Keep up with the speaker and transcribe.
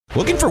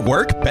Looking for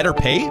work, better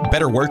pay,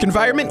 better work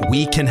environment?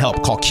 We can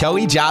help. Call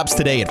Kelly Jobs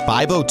today at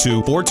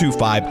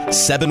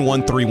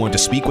 502-425-7131 to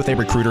speak with a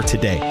recruiter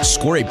today.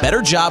 Score a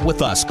better job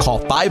with us. Call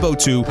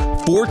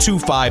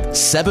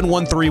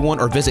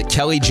 502-425-7131 or visit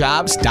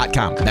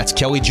kellyjobs.com. That's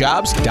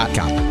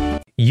kellyjobs.com.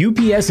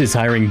 UPS is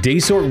hiring day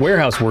sort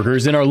warehouse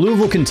workers in our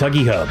Louisville,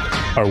 Kentucky hub.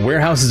 Our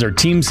warehouses are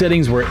team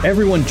settings where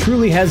everyone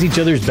truly has each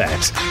other's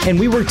backs, and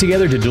we work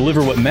together to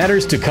deliver what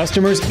matters to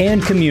customers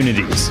and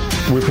communities.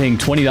 We're paying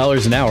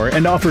 $20 an hour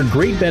and offer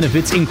great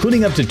benefits,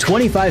 including up to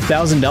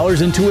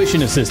 $25,000 in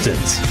tuition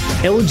assistance.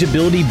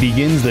 Eligibility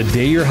begins the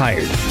day you're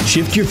hired.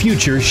 Shift your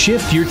future,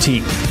 shift your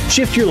team,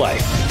 shift your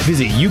life.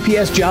 Visit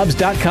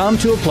upsjobs.com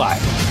to apply.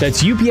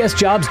 That's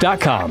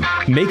upsjobs.com.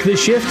 Make the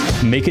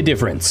shift, make a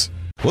difference.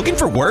 Looking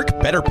for work,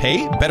 better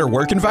pay, better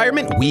work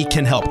environment? We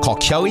can help. Call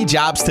Kelly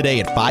Jobs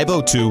today at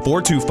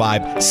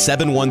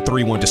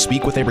 502-425-7131 to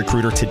speak with a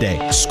recruiter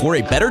today. Score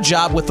a better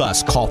job with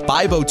us. Call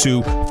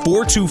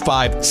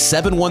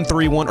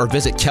 502-425-7131 or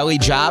visit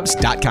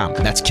kellyjobs.com.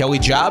 That's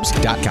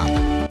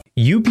kellyjobs.com.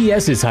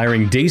 UPS is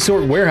hiring day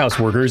sort warehouse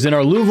workers in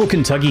our Louisville,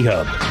 Kentucky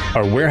hub.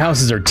 Our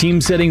warehouses are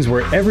team settings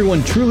where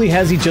everyone truly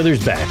has each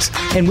other's backs,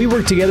 and we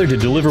work together to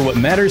deliver what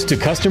matters to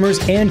customers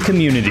and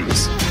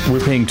communities.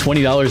 We're paying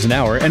 $20 an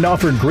hour and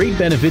offer great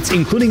benefits,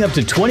 including up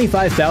to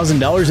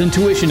 $25,000 in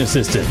tuition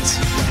assistance.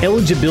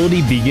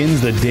 Eligibility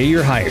begins the day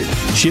you're hired.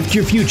 Shift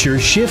your future,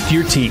 shift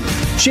your team,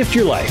 shift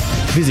your life.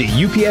 Visit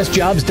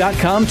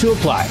upsjobs.com to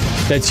apply.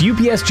 That's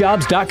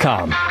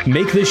upsjobs.com.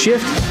 Make the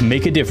shift,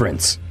 make a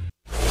difference.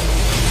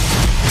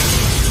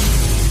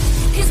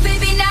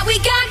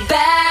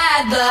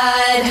 Bad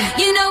blood,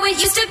 you know it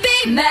used to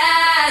be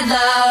mad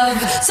love.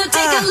 So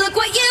take a look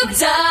what you've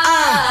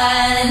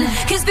done.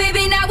 Cause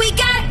baby, now we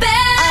got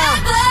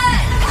bad blood.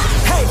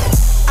 Hey,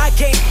 I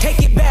can't take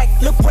it back.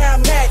 Look where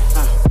I'm at.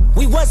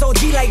 We was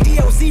OG like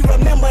DOC,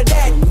 remember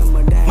that.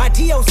 My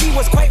TOC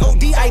was quite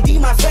OD, ID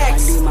my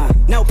facts.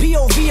 Now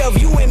POV of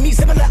you and me,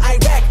 similar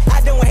Iraq.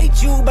 I don't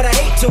hate you, but I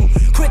hate to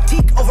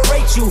critique,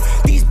 overrate you.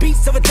 These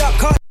beats of a dark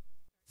car.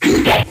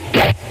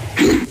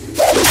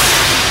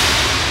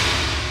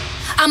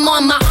 I'm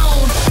on my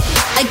own,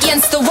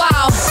 against the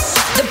wall.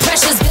 The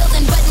pressure's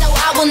building, but no,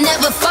 I will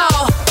never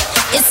fall.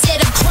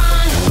 Instead of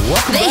crying,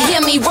 they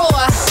hear me roar.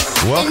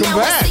 Welcome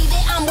back.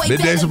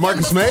 Middays with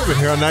Marcus Maven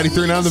here on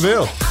 93.9 The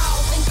Ville.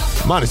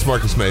 Minus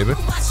Marcus Maven.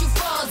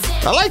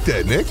 I like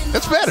that, Nick.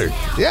 That's better.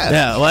 Yeah.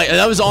 Yeah, like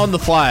that was on the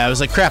fly. I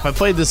was like, crap, I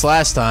played this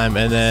last time,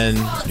 and then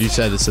you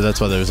said this, so that's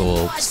why there was a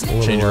little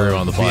change of room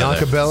on the fly.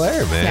 Bianca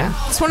Belair, man.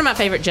 Yeah, it's one of my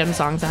favorite gym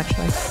songs,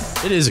 actually.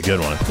 It is a good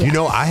one. You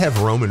know, I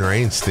have Roman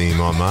Reigns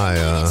theme on my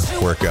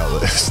workout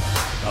list.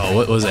 Oh,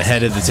 what was it?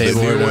 Head of the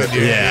table?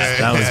 Yeah,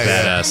 that was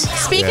badass.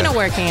 Speaking of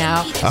working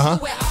out,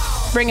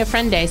 Bring a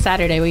Friend Day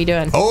Saturday. What are you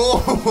doing?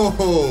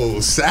 Oh,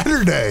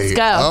 Saturday. Let's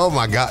go. Oh,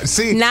 my God.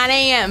 See, 9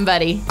 a.m.,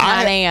 buddy.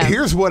 9 a.m.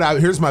 Here's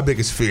my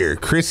biggest fear.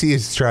 Chrissy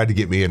has tried to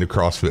get me into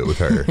CrossFit with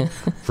her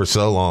for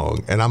so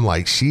long. And I'm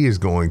like, she is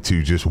going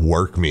to just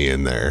work me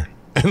in there.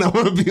 And I'm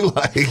going to be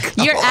like...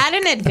 You're at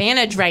an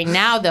advantage right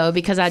now, though,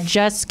 because I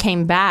just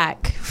came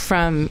back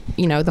from,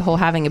 the whole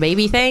having a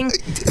baby thing.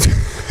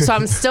 So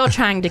I'm still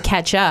trying to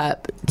catch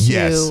up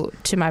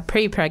to my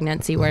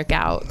pre-pregnancy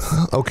workout.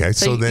 Okay,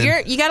 so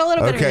then... you got a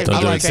little bit of an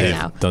advantage right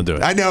now. Don't do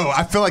it. I know.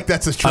 I feel like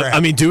that's a trap. I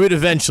mean, do it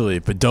eventually,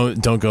 but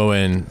don't go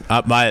in.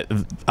 I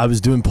was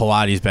doing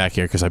Pilates back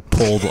here because I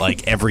pulled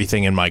like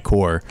everything in my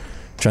core,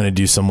 trying to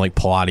do some like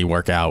Pilates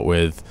workout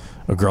with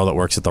a girl that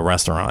works at the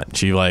restaurant.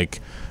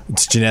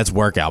 It's Jeanette's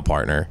workout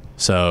partner.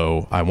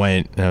 So I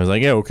went and I was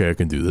like, yeah, okay, I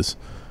can do this.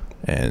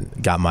 And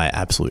got my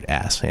absolute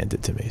ass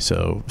handed to me.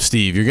 So,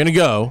 Steve, you're going to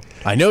go.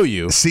 I know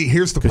you. See,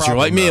 here's the problem. Because you're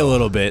like me a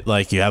little bit.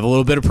 Like, you have a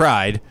little bit of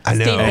pride. I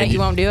know. Steve, I bet you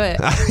won't do it.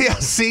 Yeah,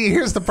 see,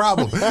 here's the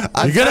problem.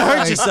 You're going to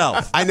hurt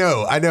yourself. I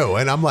know.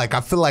 And I'm like, I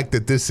feel like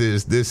that this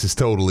is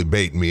totally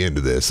baiting me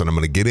into this. And I'm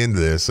going to get into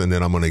this. And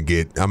then I'm going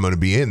to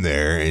be in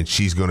there. And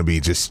she's going to be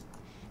just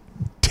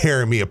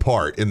tearing me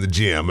apart in the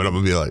gym. And I'm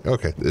going to be like,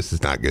 okay, this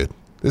is not good.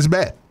 This is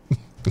bad.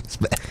 It's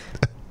bad.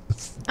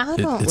 I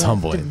don't it's lift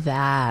humbling.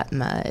 that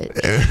much.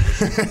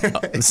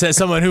 Says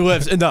someone who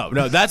lifts.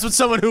 No, that's what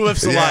someone who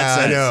lifts a lot says.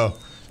 I know.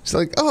 She's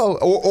like, oh,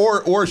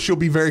 or she'll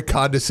be very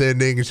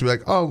condescending, and she'll be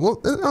like,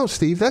 oh,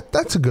 Steve,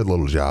 that's a good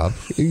little job.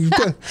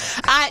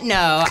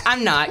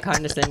 I'm not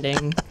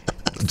condescending.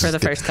 For the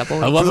first couple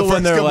weeks. I love it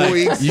when they're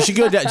like, you should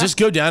go down, just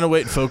go down and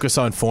wait and focus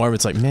on form.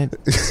 It's like, man,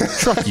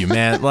 truck you,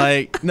 man.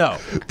 Like, no.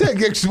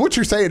 What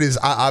you're saying is,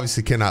 I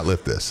obviously cannot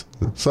lift this.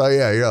 So,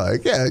 yeah, you're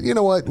like, yeah, you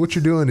know what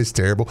you're doing is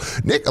terrible.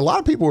 Nick, a lot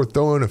of people were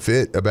throwing a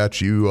fit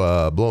about you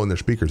blowing their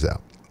speakers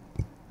out.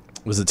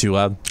 Was it too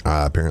loud?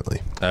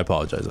 Apparently. I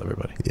apologize,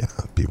 everybody. Yeah,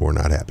 people were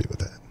not happy with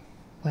that.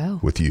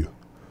 Wow. With you.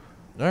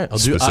 All right,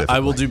 I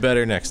will do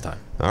better next time.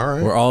 All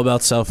right. We're all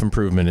about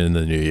self-improvement in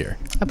the new year.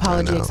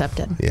 Apology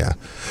accepted. Yeah.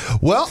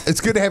 Well,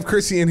 it's good to have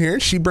Chrissy in here.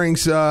 She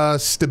brings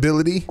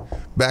stability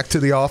back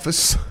to the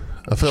office,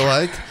 I feel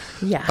like.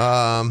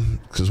 Yeah.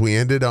 Because we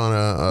ended on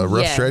a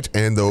rough stretch,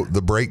 and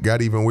the break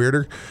got even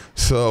weirder.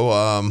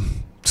 So,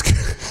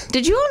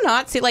 did you all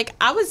not see, like,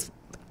 I was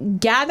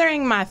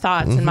gathering my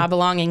thoughts and my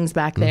belongings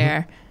back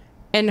there,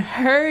 and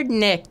heard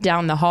Nick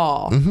down the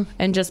hall,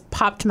 and just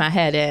popped my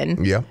head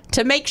in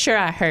to make sure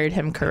I heard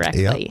him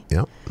correctly.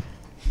 Yep.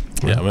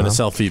 Yeah, I'm gonna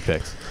sell feet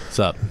pics. What's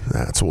up?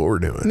 That's what we're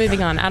doing.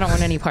 Moving on. I don't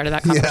want any part of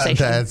that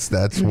conversation. Yeah,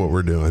 that's what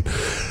we're doing.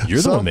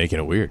 You're the one making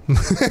it weird.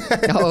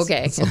 Oh,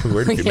 okay.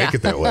 We're going to make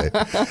it that way.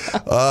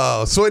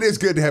 So it is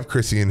good to have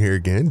Chrissy in here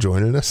again,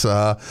 joining us.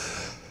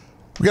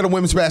 We got a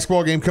women's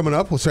basketball game coming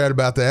up. We'll chat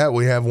about that.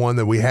 We have one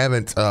that we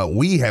haven't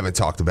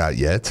talked about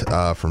yet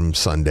from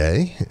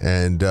Sunday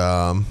and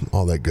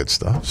all that good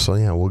stuff. So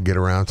yeah, we'll get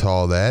around to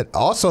all that.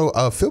 Also,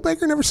 Phil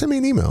Baker never sent me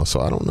an email, so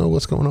I don't know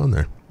what's going on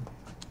there.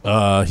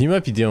 He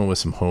might be dealing with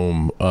some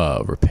home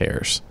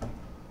repairs,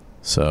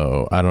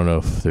 so I don't know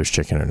if there's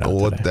chicken or not.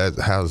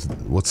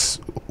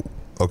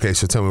 Okay,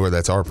 so tell me where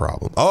that's our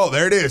problem. Oh,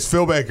 there it is,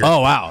 Phil Baker.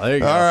 Oh wow, there you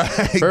go. All right,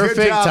 Perfect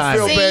good job, time.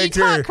 Phil See, Baker.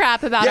 you talk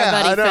crap about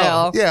our buddy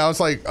Phil. Yeah, I was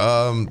like,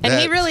 And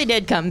he really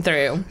did come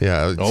through.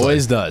 yeah,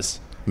 Always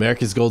does.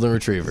 America's golden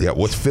retriever. Yeah,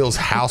 what's Phil's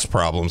house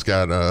problems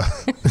got to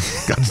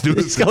do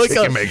with the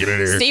chicken making it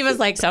here? Steve was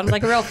like, sounds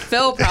like a real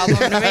Phil problem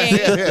to me.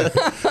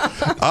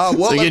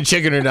 So you get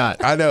chicken or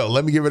not? I know.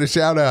 Let me give it a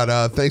shout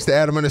out. Thanks to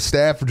Adam and his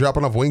staff for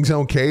dropping off Wing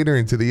Zone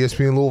Catering to the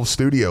ESPN Louisville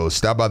studios.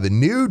 Stop by the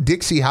new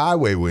Dixie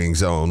Highway Wing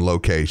Zone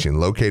location,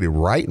 located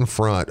right in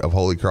front of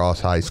Holy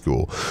Cross High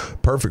School.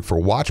 Perfect for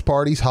watch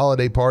parties,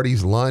 holiday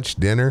parties, lunch,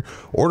 dinner.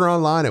 Order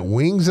online at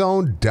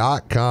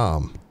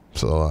wingzone.com.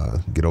 So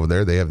get over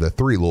there. They have the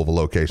 3 Louisville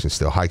locations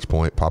still, Hikes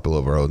Point,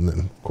 Poplar Road, and then,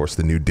 of course,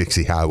 the new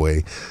Dixie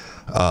Highway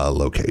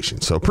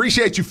location. So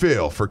appreciate you,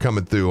 Phil, for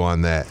coming through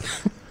on that.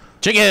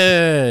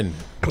 Chicken.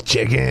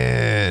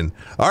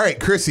 All right,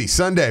 Chrissy,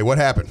 Sunday, what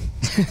happened?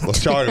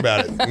 Let's talk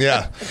about it.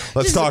 Yeah,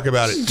 let's talk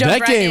about it. Jump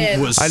That right game in.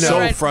 was I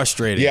know. so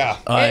frustrating. Yeah.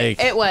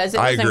 It was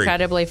I agree.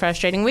 incredibly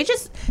frustrating. We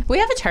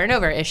have a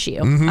turnover issue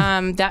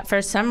that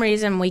for some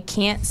reason we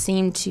can't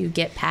seem to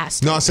get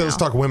past. No, I right said let's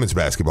now. talk women's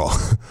basketball.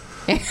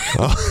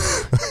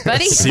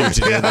 buddy. See what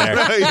you did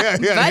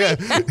there. yeah.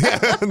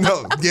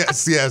 No,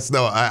 yes.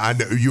 No, I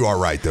know you are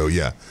right though.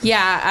 Yeah.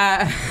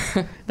 Yeah,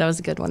 that was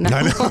a good one.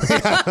 I know.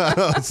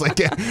 Yeah. It's like,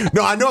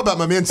 no, I know about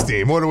my men's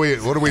team. What are we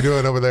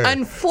doing over there?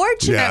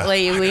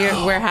 Unfortunately,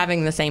 we're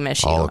having the same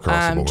issue. All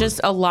across the board.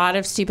 Just a lot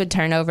of stupid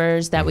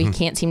turnovers that we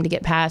can't seem to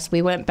get past.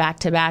 We went back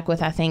to back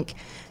with, I think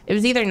it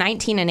was either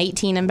 19 and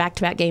 18 in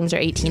back-to-back games or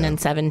 18 and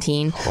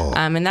 17.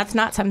 And that's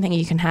not something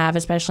you can have,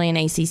 especially in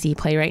ACC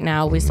play right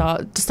now. We saw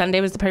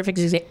Sunday was the perfect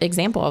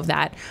example of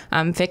that.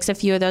 Fix a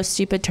few of those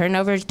stupid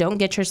turnovers. Don't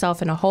get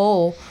yourself in a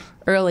hole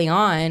early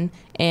on,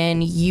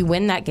 and you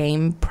win that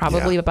game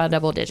probably by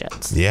double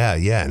digits.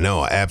 Yeah,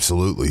 no,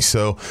 absolutely.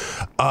 So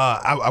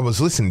I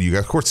was listening to you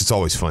guys. Of course, it's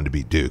always fun to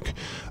beat Duke.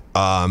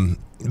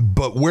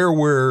 But where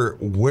we're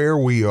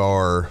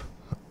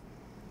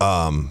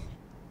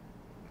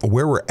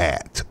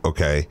at,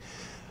 okay,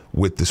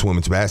 with this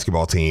women's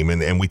basketball team,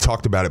 and we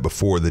talked about it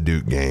before the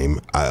Duke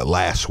game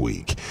last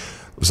week.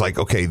 It was like,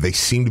 okay, they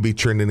seem to be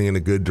trending in a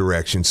good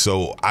direction.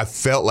 So I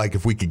felt like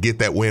if we could get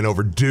that win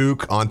over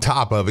Duke on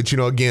top of it,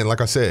 again,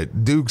 like I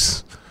said,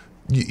 Duke's,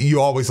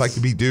 you always like to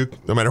beat Duke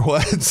no matter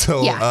what.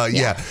 So,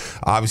 yeah,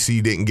 obviously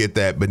you didn't get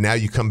that. But now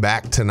you come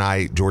back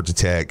tonight, Georgia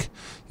Tech,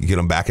 you get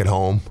them back at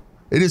home.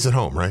 It is at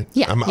home, right?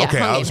 Yeah. Okay,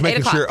 I was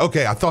making sure.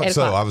 Okay, I thought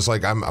so. 8:00. I was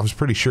like, I was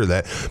pretty sure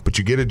that. But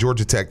you get a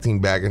Georgia Tech team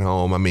back at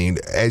home. I mean,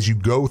 as you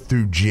go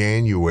through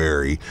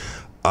January,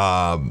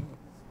 I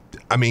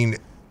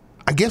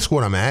guess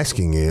what I'm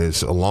asking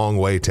is a long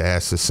way to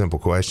ask this simple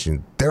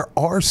question. There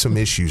are some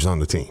issues on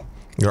the team.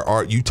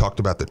 You talked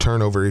about the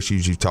turnover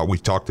issues.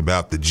 We've talked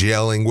about the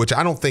gelling, which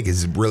I don't think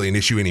is really an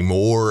issue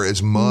anymore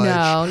as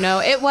much. No,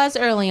 it was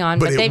early on,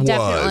 but they've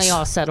definitely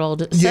all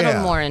settled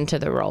more into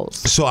the roles.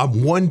 So I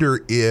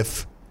wonder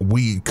if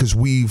because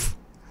we've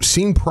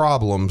seen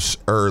problems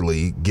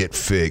early get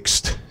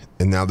fixed,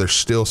 and now there's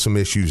still some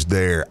issues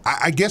there.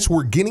 I guess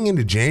we're getting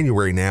into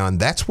January now, and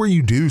that's where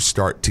you do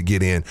start to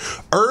get in.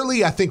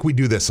 Early, I think we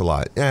do this a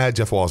lot.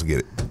 Jeff Walls will get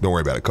it. Don't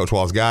worry about it. Coach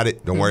Walls got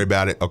it. Don't worry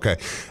about it. Okay.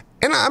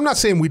 And I'm not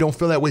saying we don't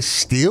feel that way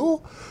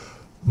still,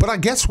 but I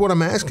guess what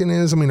I'm asking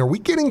is, are we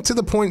getting to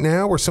the point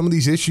now where some of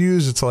these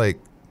issues, it's like,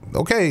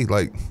 okay,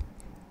 like,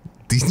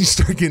 these need to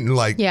start getting,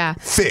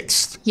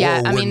 fixed.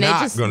 Yeah, or we're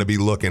not going to be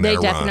looking at a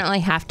run. They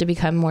definitely have to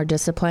become more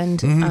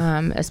disciplined,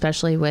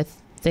 especially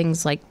with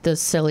things like the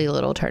silly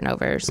little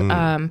turnovers.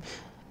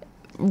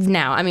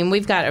 Now,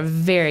 we've got a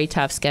very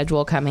tough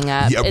schedule coming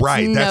up. Yeah, it's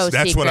right. That's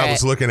secret. what I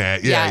was looking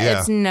at. Yeah.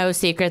 It's no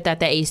secret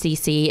that the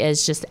ACC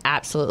is just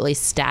absolutely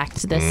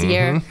stacked this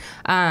year.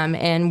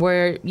 And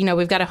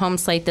we've got a home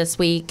slate this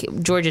week.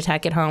 Georgia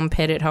Tech at home,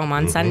 Pitt at home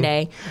on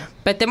Sunday.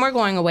 But then we're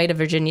going away to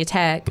Virginia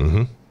Tech.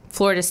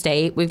 Florida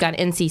State. We've got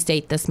NC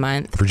State this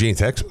month. Virginia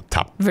Tech's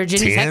top 10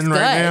 Tech's right good.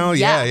 now.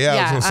 Yeah.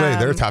 I was going to say,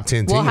 they're a top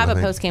 10 team. We'll have a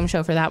post-game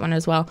show for that one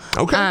as well.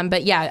 Okay.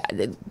 But yeah,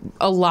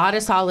 a lot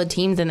of solid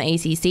teams in the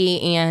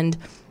ACC, and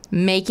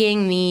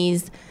making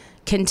these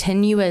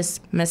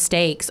continuous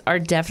mistakes are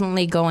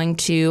definitely going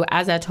to,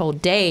 as I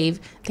told Dave,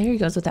 there he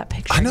goes with that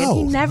picture. I know.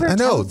 He never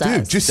tells dude.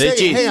 us. Just Say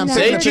cheese. hey, I'm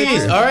Say taking a cheese.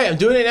 picture. All right, I'm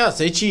doing it now.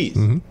 Say cheese.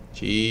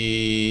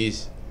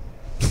 Cheese.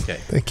 Okay.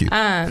 Thank you.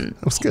 That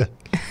was good.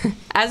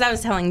 As I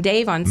was telling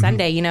Dave on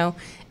Sunday, you know,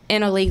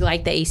 in a league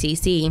like the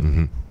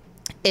ACC,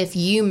 if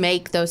you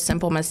make those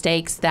simple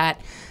mistakes that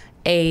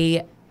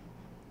a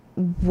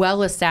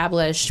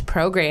well-established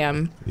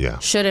program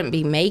shouldn't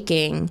be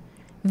making,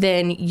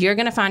 then you're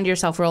going to find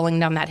yourself rolling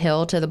down that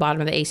hill to the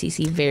bottom of the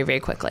ACC very, very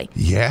quickly.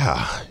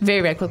 Yeah.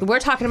 Very, very quickly. We're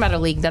talking about a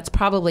league that's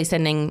probably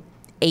sending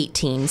 8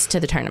 teams to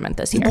the tournament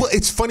this year. Well,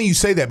 it's funny you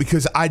say that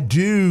because I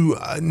do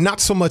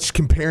not so much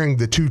comparing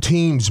the two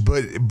teams,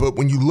 but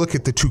when you look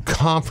at the two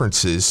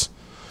conferences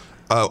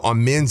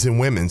on men's and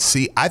women's,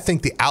 see, I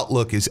think the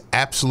outlook is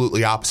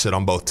absolutely opposite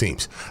on both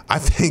teams. I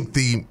think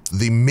the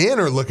men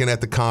are looking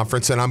at the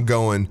conference and I'm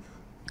going,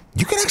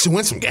 you can actually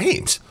win some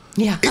games.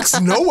 Yeah. It's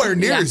nowhere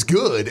near as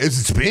good as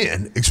it's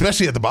been,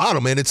 especially at the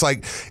bottom. And it's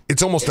like,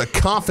 it's almost a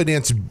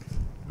confidence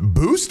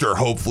booster,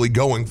 hopefully,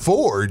 going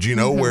forward, you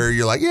know, where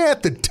you're like, yeah,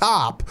 at the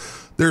top,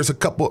 there's a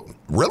couple.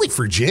 Really,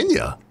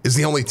 Virginia is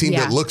the only team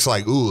that looks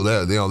like, ooh,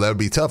 that would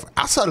be tough.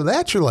 Outside of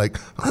that, you're like,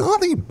 I don't know,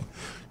 they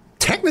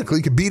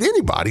technically could beat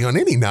anybody on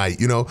any night,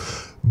 you know.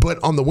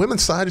 But on the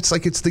women's side, it's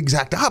like it's the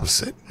exact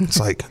opposite. It's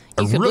like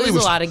you could lose a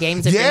lot of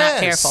games if you're not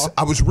careful.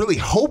 I was really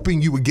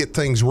hoping you would get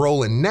things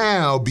rolling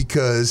now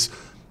because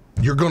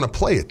you're going to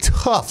play a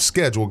tough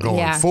schedule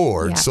going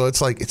forward. Yeah. So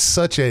it's like it's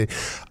such a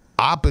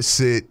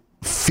opposite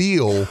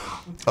feel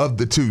of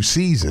the two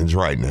seasons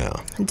right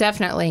now.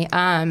 Definitely.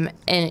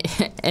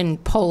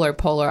 And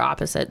polar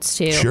opposites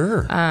too.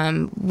 Sure.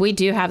 We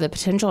do have the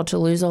potential to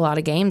lose a lot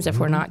of games if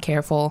we're not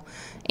careful.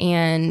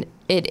 And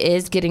it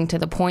is getting to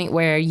the point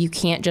where you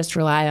can't just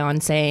rely on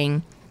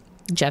saying,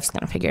 Jeff's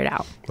going to figure it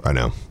out. I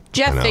know.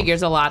 Jeff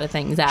figures a lot of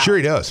things out. Sure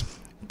he does.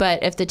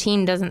 But if the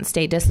team doesn't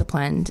stay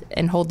disciplined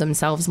and hold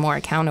themselves more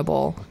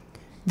accountable,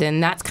 then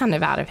that's kind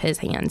of out of his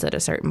hands at a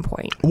certain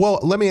point. Well,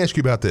 let me ask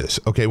you about this.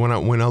 Okay, when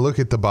I look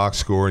at the box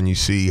score and you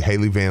see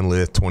Haley Van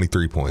Lith,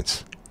 23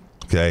 points,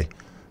 okay?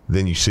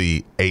 Then you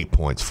see 8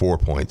 points, 4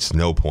 points,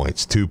 no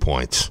points, 2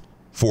 points,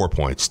 4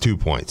 points, 2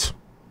 points,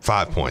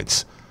 5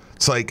 points.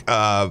 It's like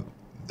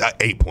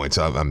 8 points.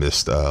 I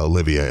missed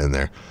Olivia in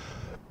there.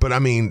 But, I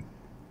mean,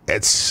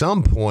 at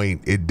some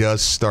point, it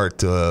does start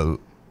to,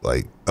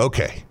 like,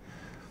 okay,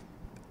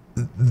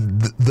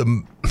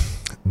 the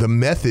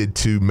method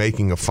to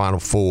making a Final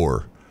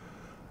Four,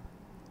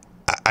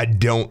 I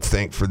don't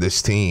think for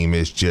this team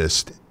is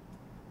just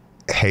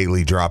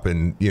Haley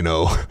dropping,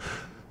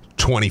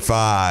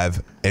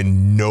 25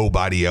 and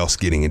nobody else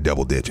getting in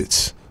double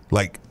digits.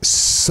 Like,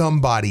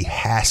 somebody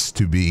has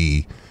to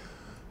be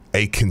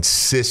a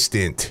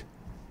consistent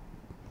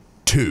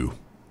 2,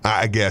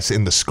 I guess,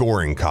 in the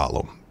scoring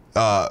column.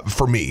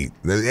 For me,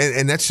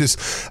 and that's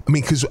just, I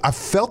mean, because I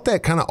felt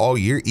that kind of all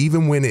year.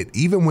 Even when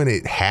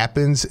it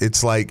happens,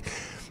 it's like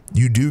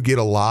you do get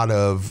a lot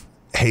of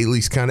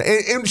Haley's kind of,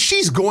 and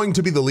she's going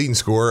to be the leading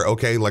scorer.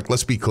 Okay, like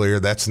let's be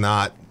clear, that's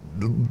not.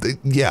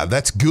 Yeah,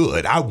 that's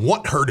good. I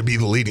want her to be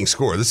the leading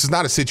scorer. This is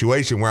not a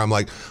situation where I'm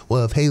like,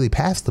 well, if Haley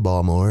passed the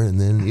ball more, and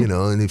then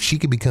and if she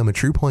could become a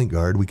true point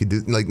guard, we could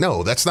do. Like,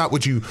 no, it's not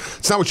what you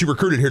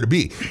recruited her to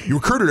be. You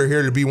recruited her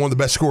here to be one of the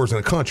best scorers in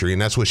the country,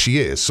 and that's what she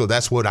is. So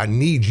that's what I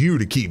need you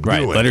to keep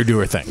doing. Let her do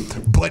her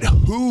thing. But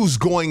who's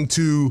going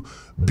to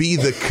be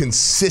the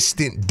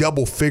consistent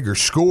double-figure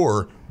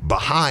scorer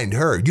behind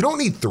her? You don't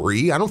need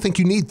 3. I don't think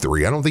you need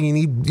 3. I don't think you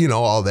need,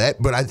 all that.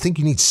 But I think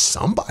you need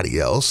somebody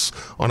else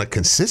on a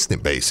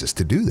consistent basis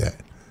to do that.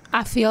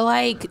 I feel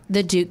like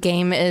the Duke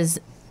game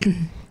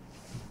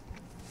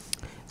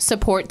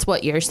supports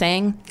what you're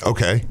saying.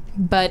 Okay.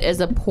 But is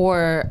a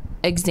poor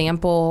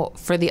example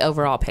for the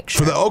overall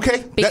picture.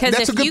 that's Because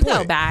a if good you point.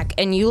 go back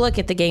and you look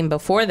at the game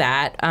before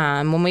that,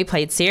 when we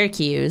played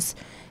Syracuse,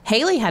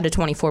 Haley had a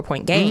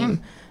 24-point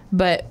game.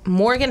 But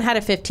Morgan had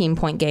a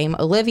 15-point game,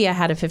 Olivia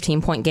had a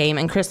 15-point game,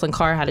 and Kristlyn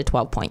Carr had a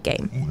 12-point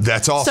game.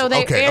 That's awesome.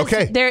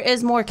 So there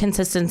is more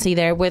consistency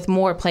there with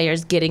more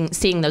players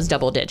seeing those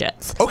double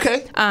digits.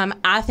 Okay.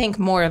 I think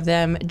more of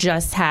them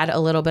just had a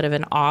little bit of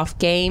an off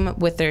game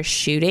with their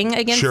shooting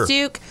against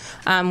Duke.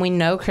 We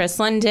know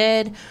Kristlyn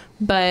did.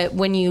 But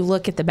when you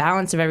look at the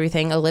balance of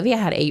everything, Olivia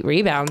had 8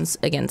 rebounds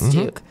against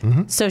Duke.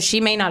 So she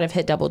may not have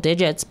hit double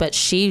digits, but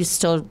she's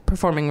still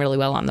performing really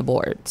well on the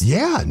boards.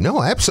 Yeah,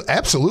 no,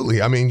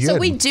 absolutely. I mean,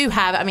 we do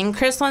have,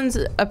 Kristlyn's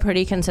a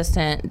pretty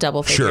consistent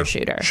double-figure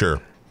shooter. Sure.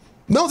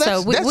 No,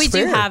 that's we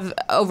fair. do have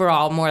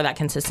overall more of that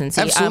consistency.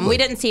 Absolutely. We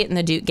didn't see it in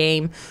the Duke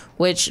game,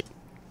 which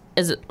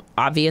is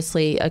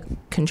obviously a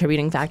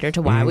contributing factor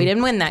to why we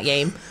didn't win that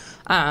game.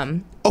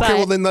 Okay,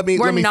 well then let me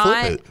flip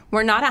it.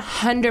 We're not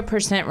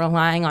 100%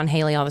 relying on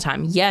Haley all the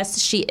time. Yes,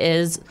 she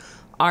is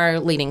our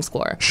leading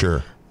scorer.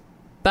 Sure.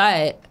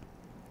 But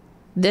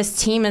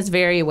this team is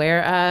very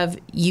aware of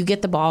you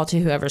get the ball to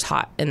whoever's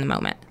hot in the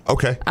moment.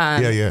 Okay.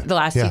 The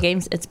last 2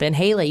 games, it's been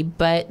Haley,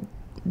 but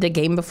the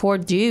game before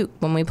Duke,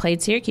 when we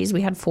played Syracuse,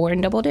 we had 4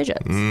 in double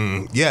digits.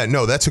 Yeah,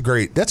 no, that's a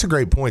great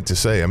point to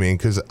say. I mean,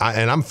 because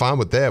I'm fine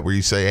with that. Where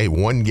you say, hey,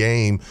 one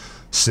game,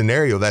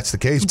 scenario that's the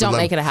case. Don't But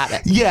make it a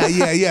habit.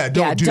 Yeah.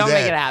 Don't do don't that.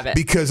 make it a habit.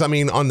 Because I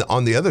mean,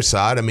 on the other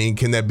side, I mean,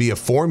 can that be a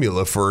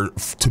formula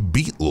to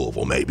beat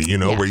Louisville? Maybe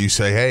where you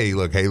say, hey,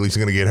 look, Haley's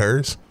going to get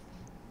hers.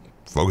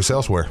 Focus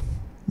elsewhere.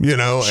 Sure.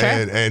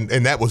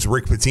 And that was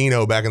Rick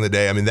Pitino back in the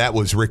day. I mean, that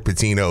was Rick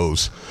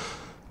Pitino's.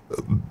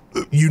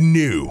 You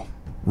knew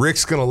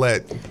Rick's going to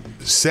let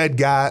said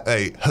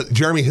guy,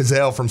 Jeremy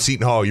Hazel from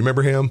Seton Hall. You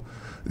remember him?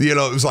 It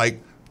was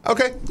like,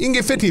 okay, you can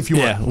get 50 if you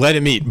want. Yeah, let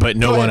him eat, but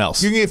no one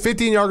else. You can get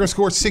 50 and you're going to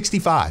score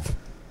 65.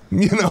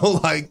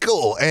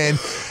 Cool. And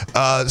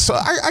so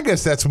I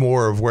guess that's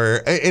more of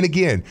where, and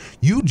again,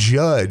 we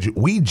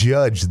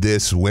judge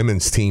this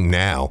women's team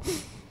now.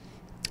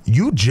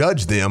 You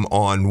judge them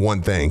on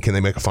one thing. Can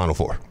they make a Final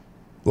Four?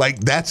 Like,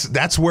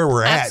 that's where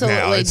we're at now.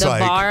 Absolutely. It's the like,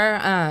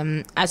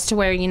 bar, as to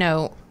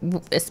where,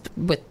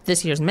 with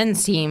this year's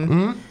men's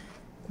team,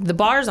 the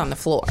bar's on the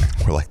floor.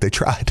 we're like, they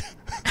tried.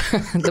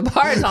 The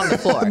bar's on the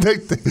floor.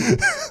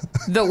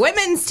 The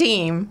women's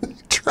team.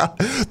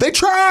 They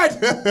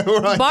tried.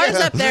 Like, bar's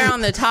up there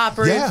on the top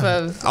roof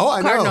of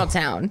Cardinal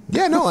Town.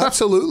 Yeah, no,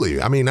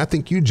 absolutely. I mean, I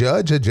think you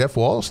judge a Jeff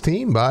Walz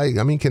team by,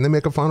 can they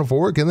make a Final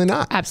Four? Can they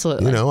not?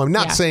 Absolutely. I'm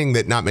not saying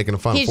that not making a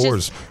Final Four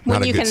is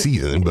not a good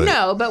season. But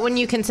no, but when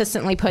you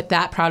consistently put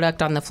that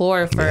product on the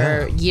floor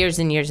for years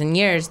and years and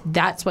years,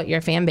 that's what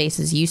your fan base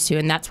is used to,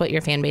 and that's what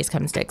your fan base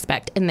comes to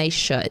expect, and they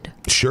should.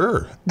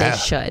 Sure. They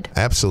should.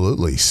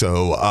 Absolutely.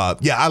 So,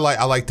 I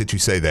like that you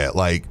say that.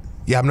 Like,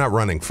 I'm not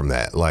running from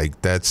that.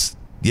 Like, that's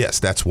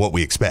what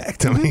we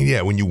expect. I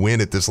mean, when you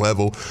win at this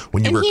level,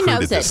 when you recruit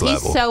at this level.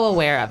 He's so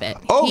aware of it.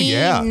 He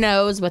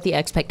knows what the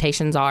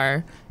expectations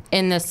are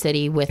in the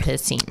city with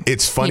his team.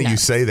 It's funny you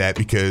say that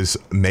because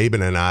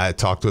Maben and I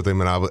talked with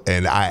him,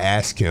 and I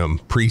asked him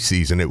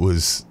preseason. It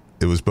was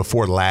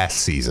before last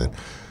season.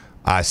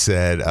 I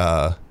said,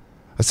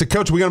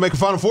 Coach, are we going to make a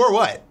Final Four or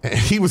what? And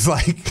he was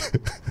like,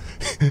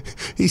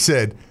 he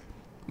said,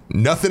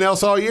 nothing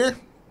else all year?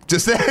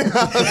 Just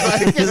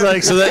that. He's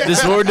like, so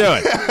this is what we're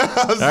doing.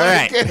 All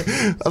right.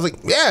 I was like,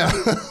 yeah.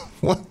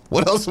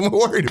 What else am I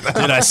worried about?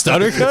 Did I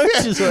stutter, Coach?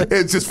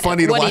 It's just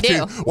funny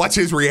to watch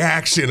his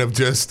reaction of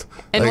just.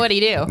 And what'd he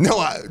do? No,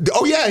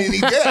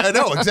 I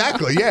know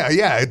exactly.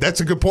 Yeah,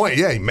 that's a good point.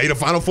 Yeah, he made a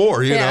Final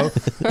Four. You know.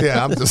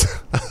 Yeah,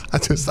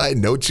 I had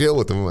no chill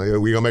with him. Like, are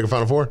we gonna make a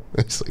Final Four?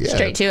 Like,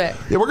 straight to it.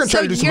 Yeah, we're gonna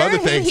try to do some other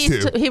things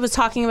too. He was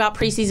talking about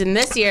preseason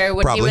this year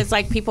when he was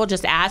like, people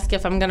just ask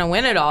if I'm gonna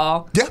win it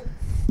all. Yeah.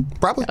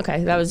 Probably.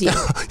 Okay, that was you.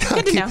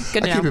 Good to know.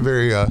 Good to know. Keep it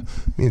very.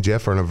 Me and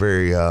Jeff are on a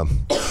very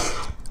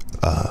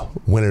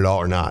win it all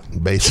or not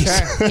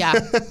basis. Sure. Yeah.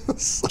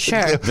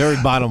 Sure.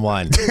 Very bottom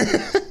line.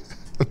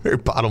 Very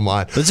bottom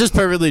line. It's just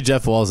perfectly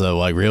Jeff Walz though.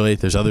 Like, really?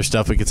 There's other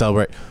stuff we can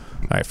celebrate.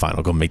 All right, fine.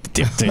 I'll go make the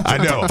team. I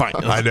know. Fine.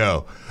 I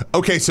know.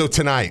 Okay, so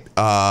tonight,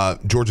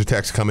 Georgia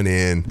Tech's coming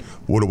in.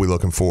 What are we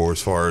looking for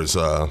as far as?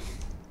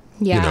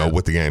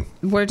 With the game.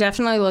 We're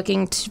definitely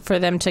looking for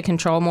them to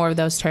control more of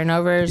those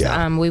turnovers.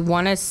 Yeah. We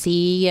want to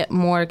see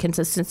more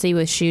consistency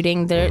with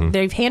shooting.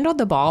 They've handled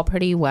the ball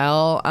pretty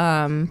well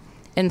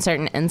in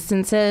certain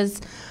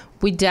instances.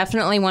 We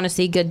definitely want to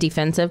see good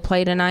defensive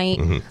play tonight,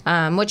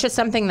 which is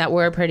something that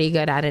we're pretty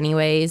good at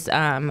anyways.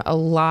 A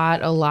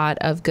lot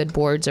of good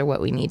boards are what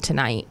we need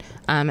tonight.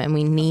 And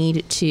we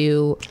need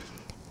to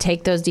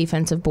take those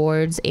defensive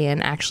boards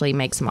and actually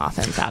make some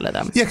offense out of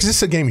them. Yeah, because this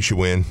is a game you should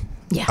win.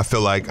 Yeah. I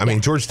feel like,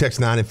 Georgia Tech's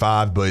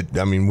 9-5, but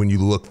when you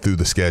look through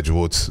the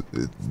schedule, it's,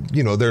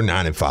 they're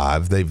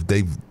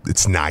 9-5.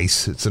 It's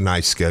nice. It's a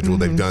nice schedule.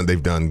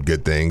 They've done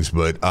good things,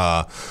 but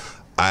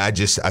I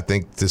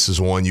think this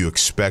is one you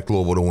expect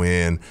Louisville to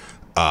win,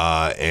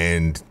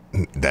 and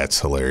that's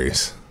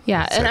hilarious.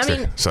 Yeah,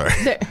 and sorry.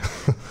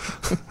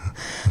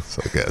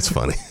 So, yeah, it's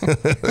funny.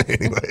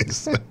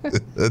 Anyways,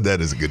 that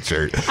is a good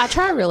shirt. I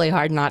try really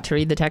hard not to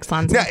read the text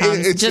lines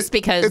sometimes,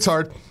 because it's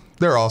hard.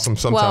 They're awesome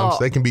sometimes. Well,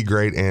 they can be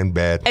great and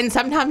bad. And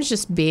sometimes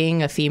just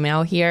being a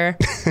female here,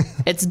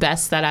 it's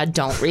best that I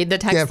don't read the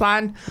text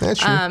line.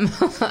 That's true.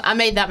 I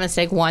made that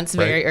mistake once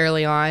very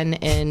early on,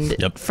 and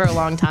for a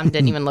long time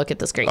didn't even look at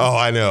the screen. Oh,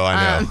 I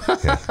know.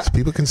 So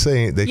people can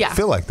say,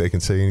 feel like they can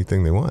say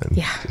anything they want.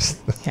 Yeah,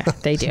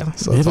 they do.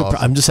 So awesome.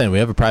 I'm just saying, we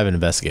have a private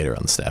investigator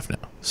on the staff now.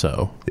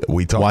 So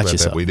we talk watch about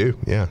yourself. that. We do.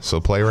 Yeah,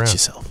 so play around. Watch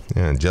yourself.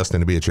 Yeah, and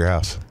Justin to be at your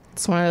house.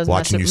 It's one of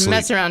those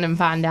mess around and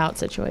find out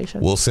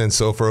situations. We'll send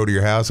Sofro to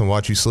your house and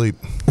watch you sleep.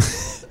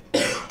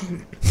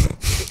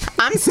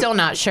 I'm still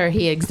not sure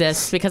he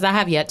exists because I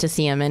have yet to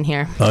see him in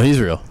here. Oh, he's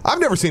real. I've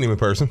never seen him in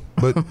person,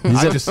 but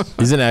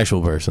he's an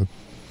actual person.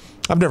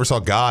 I've never saw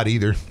God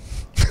either.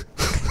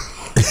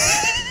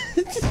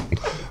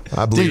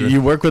 I believe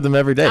you work with him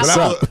every day. I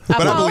follow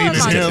believe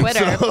him in on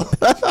Twitter. So.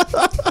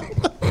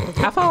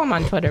 I follow him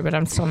on Twitter, but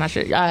I'm still not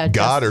sure.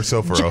 God or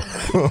Sofro?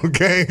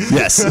 Okay.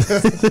 Yes.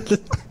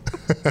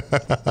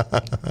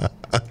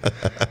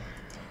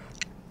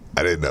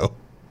 I didn't know.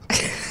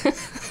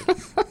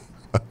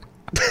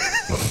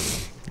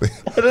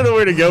 I don't know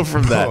where to go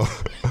from that.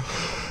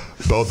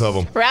 Both of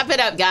them. Wrap it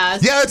up,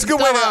 guys. Yeah, that's a good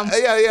Go one. home.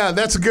 Yeah,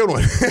 that's a good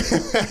one.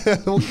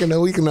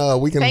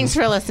 we can. Thanks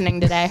for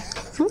listening today.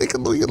 We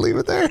can leave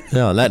it there.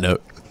 Yeah, on that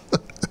note.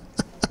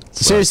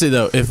 Seriously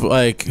though, if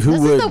like who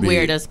This would is the be?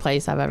 weirdest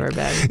place I've ever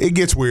been. It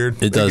gets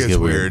weird. It does gets get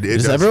weird. It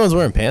Just does. everyone's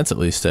wearing pants at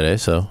least today,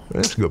 so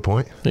That's a good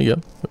point. there you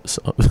go.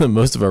 So,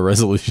 most of our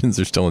resolutions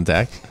are still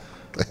intact.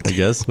 I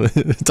guess.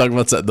 Talking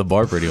about setting the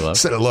bar pretty low.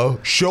 Set it low.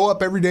 Show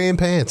up every day in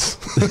pants.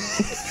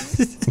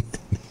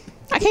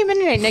 I came in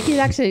today. Nikki's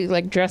actually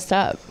like dressed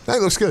up.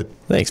 That looks good.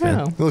 Thanks,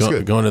 man. Oh. Looks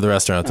good. Going to the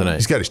restaurant He's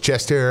tonight. got his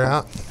chest hair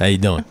out. How you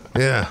doing?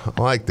 Yeah,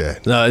 I like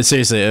that. No,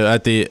 seriously.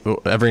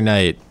 Every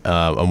night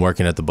I'm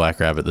working at the Black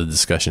Rabbit. The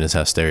discussion is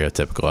how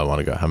stereotypical I want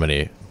to go. How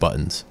many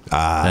buttons?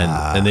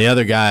 And the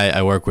other guy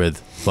I work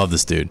with, love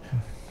this dude,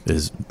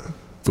 is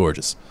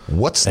gorgeous.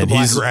 What's the And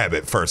Black he's-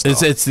 Rabbit first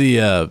It's off? it's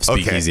the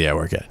speakeasy I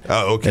work at.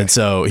 Oh, okay. And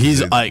so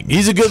he's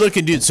a good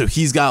looking dude. So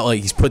he's got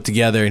he's put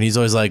together, and he's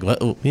always like,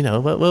 what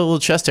little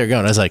chest hair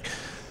going? I was like,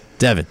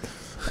 Devin,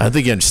 I don't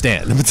think you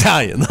understand. I'm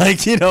Italian.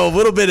 A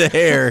little bit of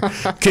hair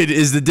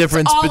is the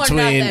difference all or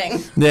between.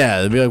 nothing.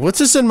 Yeah, they'd be like, what's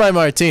this in my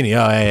martini?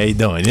 Oh, hey, how you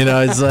doing?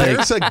 It's like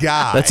There's a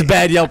guy. that's a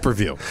bad Yelp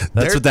review.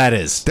 That's what that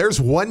is. There's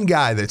one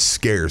guy that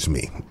scares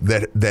me.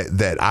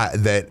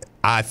 That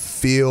I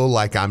feel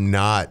like I'm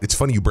not. It's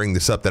funny you bring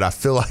this up. That I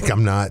feel like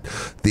I'm not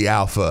the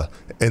alpha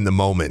in the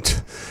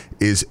moment.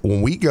 Is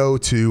when we go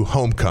to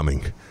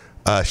Homecoming,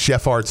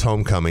 Chef Art's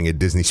Homecoming at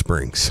Disney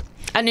Springs.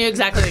 I knew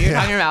exactly what you're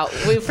talking about.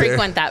 We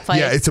frequent that place.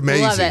 Yeah, it's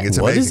amazing. Love it. It's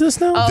What amazing. is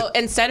this now? Oh,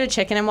 instead of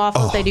chicken and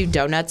waffles, they do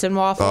donuts and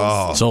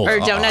waffles. Sold. Or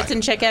donuts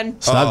and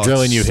chicken. Stop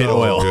drilling. You hit so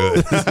oil.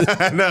 Good.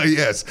 No,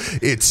 yes,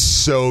 it's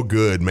so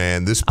good,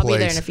 man. This I'll place. be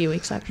there in a few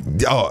weeks, actually.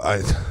 Oh,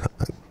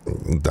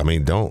 I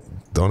mean, don't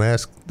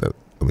ask.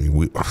 I mean,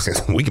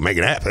 we can make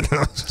it happen.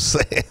 I'm just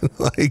saying,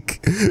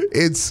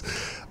 it's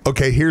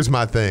okay. Here's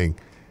my thing.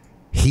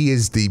 He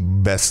is the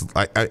best.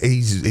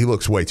 He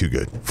looks way too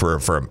good for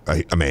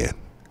a man,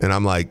 and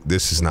I'm like,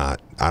 this is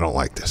not. I don't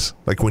like this.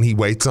 Like when he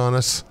waits on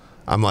us,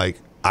 I'm like,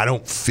 I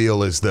don't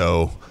feel as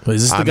though Wait,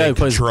 is this the I'm guy in who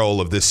plays-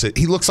 control of this.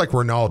 He looks like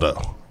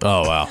Ronaldo.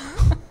 Oh wow.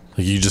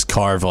 You just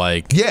carve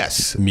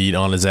Yes. meat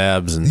on his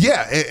abs and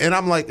Yeah, and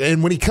I'm like,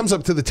 and when he comes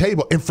up to the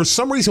table, and for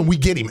some reason we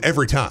get him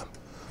every time,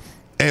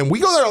 and we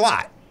go there a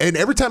lot, and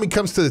every time he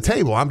comes to the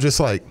table, I'm just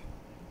like,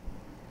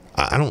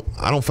 I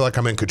don't feel like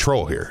I'm in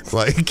control here.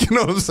 Like, you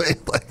know what I'm saying?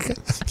 Like,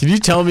 Can you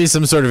tell me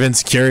some sort of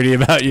insecurity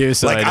about you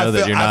so I know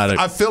that you're not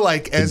I feel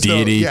like as though,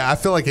 deity? yeah, I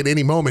feel like at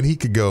any moment he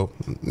could go,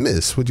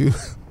 Miss, would you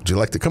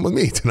like to come with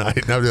me tonight?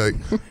 And I'd be like,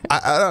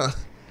 I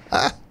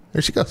don't.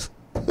 There she goes.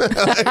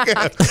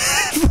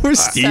 Poor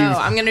Steve. So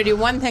I'm going to do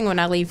one thing when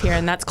I leave here,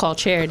 and that's call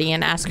Charity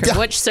and ask her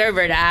which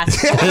server to ask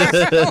for.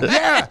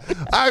 Yeah,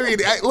 I mean,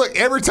 look,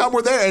 every time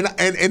we're there,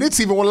 and it's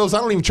even one of those. I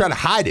don't even try to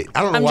hide it.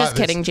 I don't know I'm why. just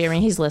kidding, Jeremy.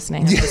 He's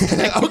listening. I'm just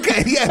kidding.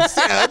 Okay, yes,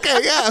 yeah, okay,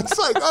 yeah. It's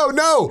like, oh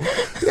no,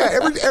 yeah.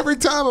 Every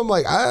time I'm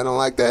like, I don't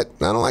like that.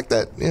 I don't like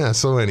that. Yeah.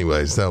 So,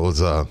 anyways, that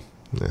was yeah,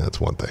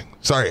 that's one thing.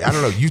 Sorry, I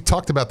don't know. You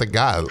talked about the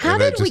guy. How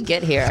and I did we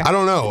get here? I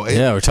don't know.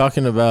 Yeah, we're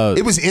talking about.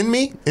 It was in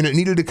me, and it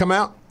needed to come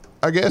out.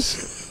 I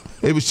guess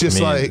it was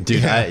just like,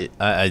 dude, yeah.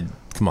 I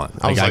come on,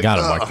 I was I like,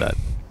 gotta ugh. mark that.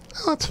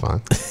 Oh, that's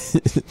fine.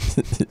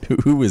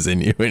 Who was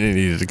in you when it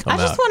needed to come I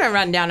just out? want to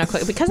run down a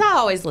quick, because I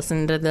always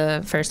listen to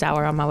the first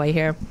hour on my way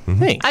here.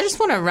 Thanks. I just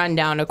want to run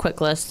down a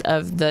quick list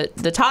of the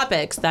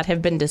topics that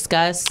have been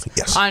discussed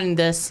Yes. on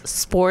this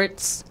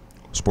sports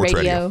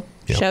Radio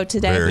Yep. show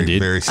today. Very, Indeed.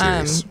 very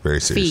serious.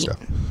 Very serious feet.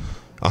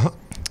 stuff.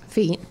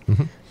 Feet.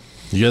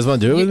 You guys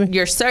want to do it with me?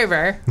 Your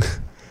server.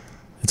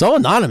 It's all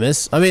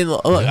anonymous. I mean,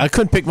 look, I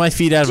couldn't pick my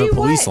feet out of Do a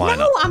police what? lineup.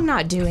 No, I'm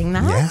not doing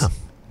that.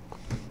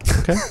 Yeah.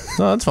 Okay,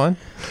 no, that's fine.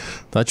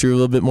 Thought you were a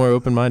little bit more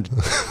open-minded.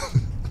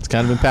 It's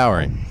kind of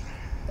empowering.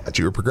 But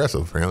you were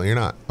progressive. Apparently, you're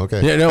not.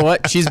 Okay. Yeah, you know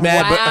what? She's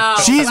mad, Wow.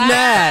 but she's Wow.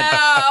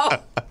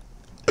 mad.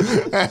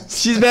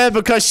 She's mad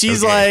because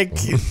she's like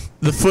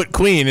the foot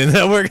queen, and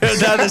then we're going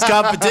down this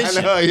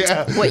competition. Oh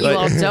yeah. What you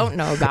all don't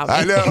know about me.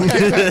 I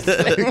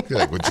know.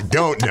 Like, what you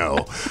don't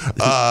know.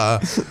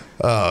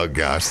 Oh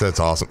gosh, that's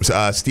awesome.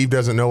 Steve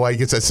doesn't know why he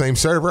gets that same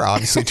server.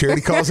 Obviously,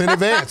 Charity calls in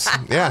advance.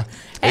 Yeah.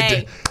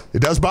 Hey. It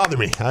does bother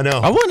me. I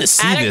know. I want to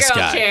see Atta this girl,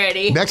 guy.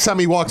 Charity. Next time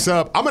he walks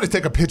up, I'm going to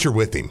take a picture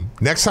with him.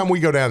 Next time we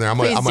go down there, I'm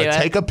going Please to do it.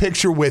 take a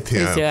picture with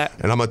him, Please do it.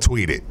 and I'm going to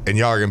tweet it, and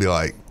y'all are going to be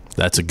like,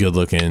 That's a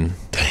good-looking.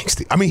 "Thanks,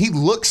 Steve." I mean, he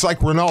looks like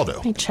Ronaldo.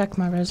 Let me check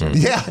my resume.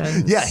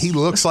 Yeah, he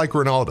looks like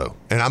Ronaldo,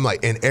 and I'm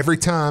like, and every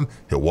time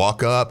he'll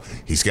walk up,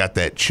 he's got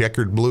that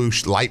checkered blue,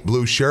 light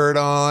blue shirt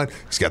on.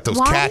 He's got those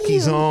Why do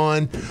khakis you-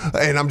 on,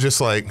 and I'm just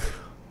like,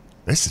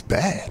 this is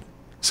bad.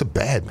 It's a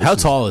bad. How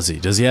tall is he?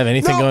 Does he have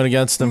anything No. going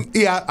against him?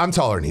 Yeah, I'm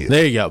taller than he is.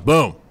 There you go.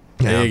 Boom.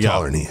 Yeah, There I'm you go.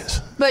 taller than he is.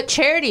 But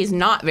Charity's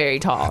not very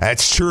tall.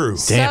 That's true.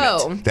 Damn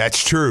so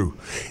That's true.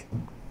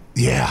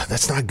 Yeah,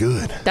 that's not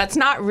good. that's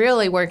not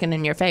really working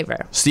in your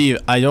favor. Steve,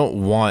 I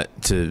don't want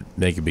to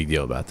make a big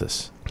deal about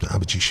this. No,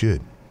 but you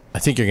should. I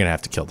think you're going to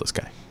have to kill this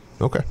guy.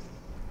 Okay.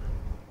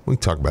 We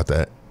can talk about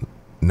that.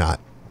 Not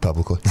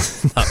publicly.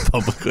 Not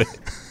publicly.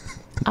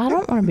 I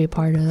don't want to be a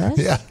part of this.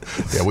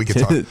 Yeah, we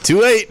can talk.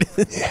 Too late.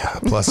 Yeah.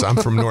 Plus, I'm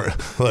from Norton.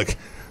 Look,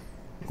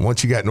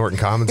 once you got Norton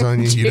Commons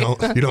on you, you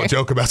don't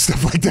joke about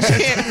stuff like that.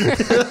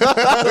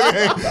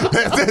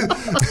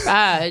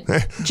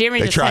 Jeremy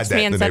They just tried texted that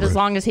me in and the said, as neighborhood.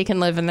 long as he can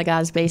live in the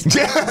guy's basement.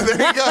 Yeah,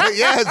 there you go.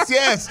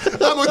 Yes.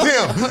 I'm with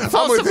him. Full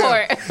I'm with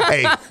support. him.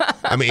 Hey,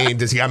 I mean,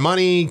 does he got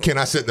money? Can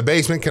I sit in the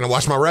basement? Can I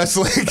watch my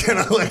wrestling? Can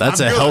I That's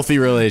I'm a good. healthy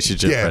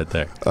relationship Yeah. right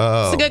there.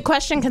 It's a good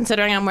question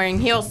considering I'm wearing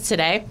heels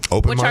today, which are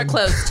Open-minded?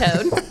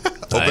 closed-toed.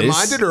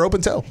 Open-minded or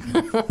open toe?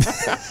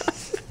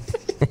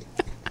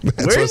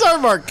 Where's our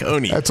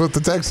Marconi? That's what the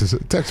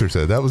texter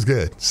said. That was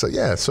good. So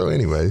yeah. So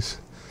anyways,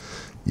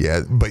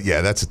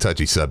 that's a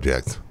touchy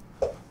subject.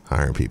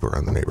 Hiring people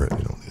around the neighborhood.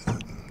 You don't do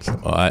that. So.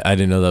 Oh, I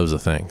didn't know that was a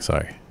thing.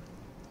 Sorry.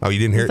 Oh, you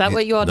didn't hear Is that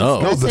what you all No.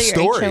 discussed No, at the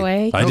your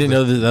story. HOA? I didn't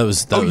know that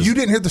was. Oh, you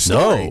didn't hear the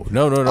story?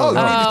 No. Oh, you need to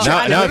Now,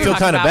 check now I it feel out.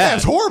 kind of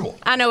That's bad. horrible.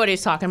 I know what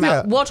he's talking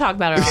about. Yeah. We'll talk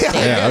about it off Yeah,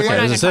 stage. Yeah, okay. We're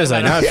not As it gonna says, talk I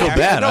about now it. feel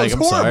bad. No, Like, it's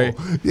I'm sorry.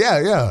 horrible.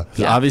 Yeah.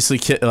 Yeah. Obviously,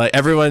 like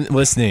everyone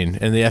listening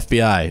in the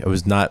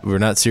FBI, we're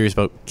not serious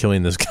about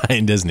killing this guy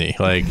in Disney.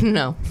 Like,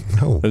 No.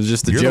 No, it was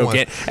just a You're the joke. one.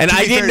 And To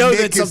I be didn't fair, know Nick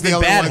that is the something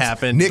only bad one-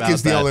 happened. Nick about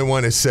is the that. only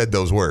one who said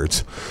those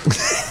words.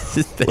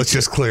 Let's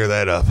just clear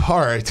that up. All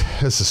right,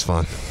 this is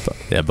fun.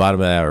 Yeah,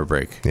 bottom of the hour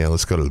break. Yeah,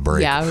 let's go to the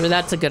break. Yeah,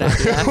 that's a good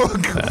idea. I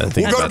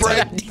think We'll go to that's break.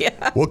 it.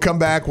 idea. We'll come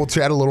back. We'll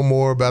chat a little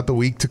more about the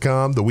week to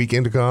come, the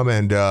weekend to come,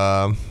 and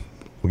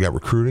we got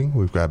recruiting.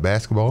 We've got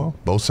basketball,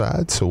 both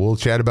sides. So we'll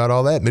chat about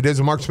all that. Middays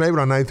with Mark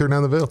Smaven on 93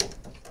 down the Ville.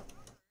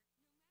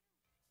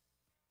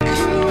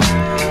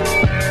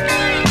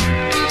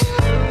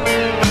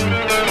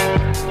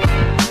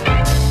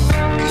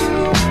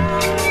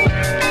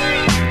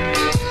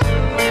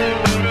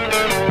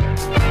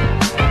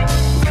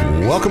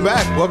 Welcome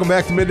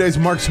back to Middays with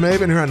Mark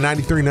Smaven here on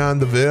 93.9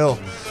 The Ville.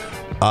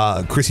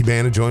 Chrissy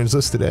Banna joins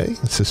us today.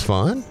 This is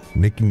fun.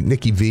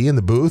 Nikki V in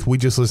the booth. We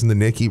just listened to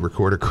Nikki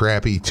record a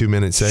crappy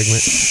 2-minute segment.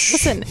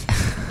 Listen,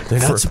 They're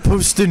not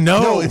supposed to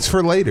know. No, it's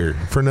for later,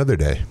 for another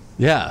day.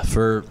 Yeah,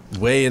 for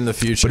way in the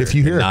future. But if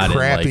you hear a not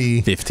crappy- in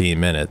like 15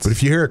 minutes. But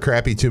if you hear a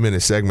crappy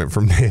 2-minute segment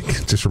from Nick,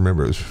 just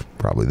remember it was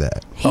probably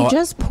that. he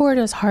just poured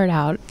his heart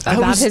out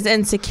about was- his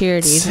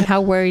insecurities and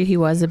how worried he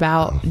was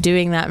about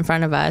doing that in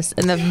front of us.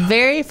 And the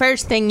very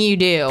first thing you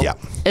do Yeah.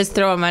 is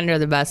throw him under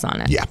the bus on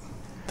it. Yeah.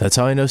 That's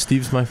how I know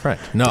Steve's my friend.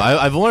 No,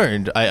 I've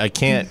learned I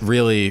can't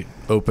really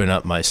open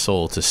up my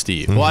soul to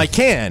Steve. Well, I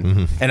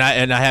can, and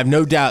I have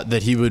no doubt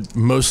that he would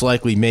most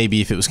likely,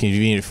 maybe if it was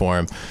convenient for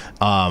him,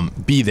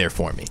 be there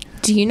for me.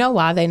 Do you know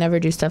why they never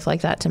do stuff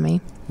like that to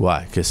me?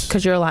 Why?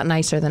 Because You're a lot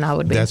nicer than I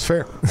would be. That's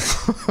fair.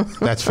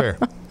 That's fair.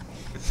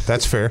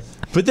 That's fair.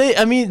 But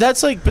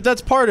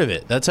that's part of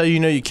it. That's how you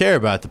know you care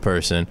about the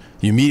person.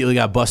 You immediately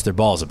got to bust their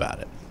balls about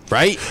it,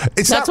 right?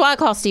 It's That's not, why I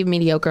call Steve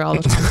mediocre all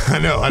the time. I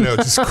know. It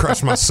just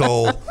crushed my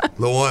soul.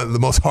 The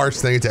most harsh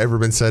thing that's ever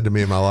been said to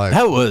me in my life.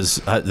 That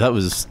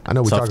was I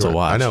know we tough talk to about.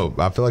 watch. I know.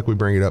 I feel like we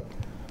bring it up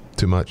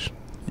too much.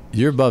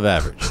 You're above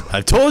average.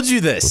 I've told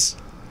you this.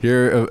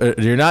 You're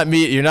not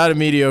a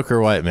mediocre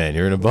white man.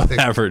 You're an above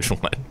average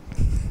one.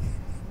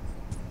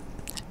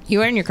 You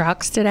wearing your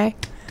Crocs today?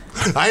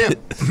 I am.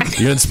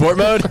 You in sport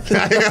mode?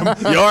 I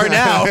am. You are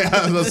now. I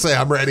was gonna say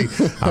I'm ready.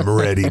 I'm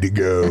ready to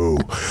go.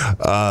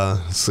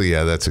 So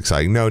yeah, that's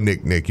exciting. No,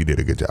 Nick, you did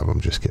a good job.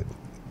 I'm just kidding.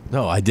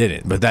 No, I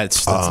didn't. But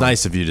that's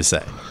nice of you to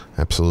say.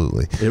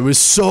 Absolutely. It was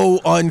so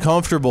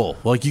uncomfortable.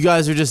 Like you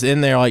guys are just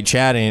in there like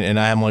chatting, and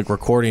I'm like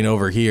recording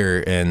over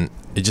here, and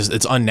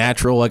it's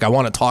unnatural. Like I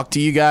want to talk to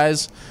you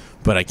guys,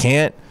 but I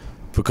can't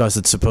because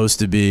it's supposed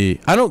to be.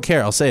 I don't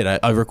care. I'll say it.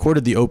 I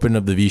recorded the open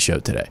of the V show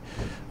today.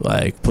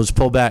 Like just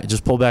pull back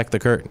the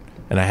curtain,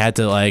 and I had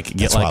to like get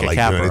That's why like I a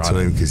capper doing it to on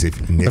him it. because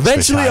if Nick's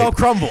Eventually the type, I'll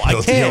crumble. I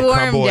he'll- can't. he'll Wore him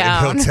crumble and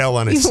down. he'll tell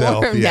on You himself.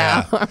 wore him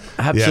Yeah. down.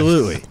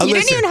 Absolutely. Yeah. You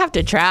Listen, didn't even have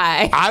to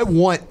try. I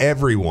want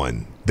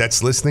everyone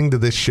that's listening to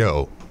this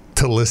show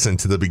to listen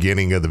to the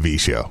beginning of the V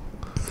show.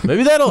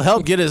 Maybe that'll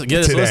help get us Today.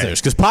 listeners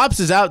because Pops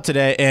is out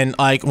today, and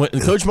like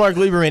Coach Mark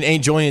Lieberman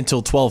ain't joining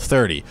until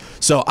 12:30.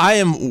 So I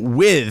am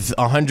with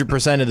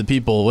 100% of the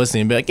people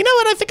listening. And be like, you know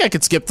what? I think I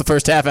could skip the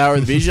first half hour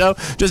of the V show.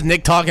 Just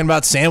Nick talking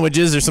about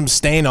sandwiches or some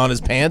stain on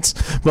his pants.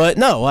 But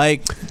no,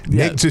 like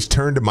Nick just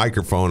turned the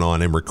microphone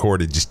on and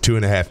recorded just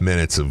 2.5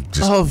 minutes of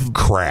just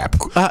crap.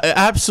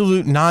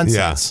 Absolute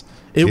nonsense.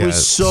 It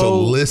was So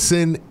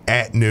listen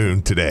at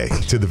noon today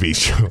to the V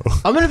show.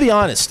 I'm gonna be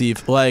honest,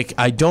 Steve. Like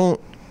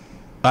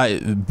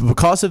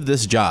because of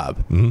this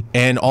job,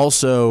 and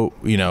also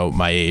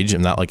my age,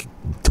 I'm not like a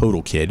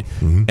total kid,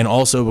 and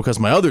also because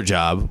my other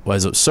job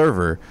was a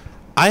server,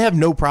 I have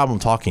no problem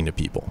talking to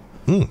people.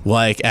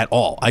 Like at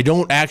all. I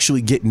don't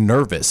actually get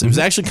nervous. It was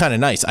actually kind of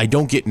nice. I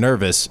don't get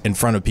nervous in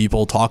front of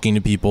people, talking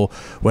to people,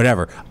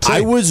 whatever.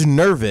 I was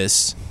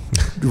nervous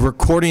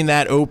recording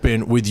that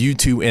open with you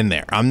two in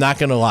there. I'm not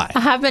gonna lie. I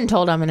have been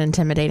told I'm an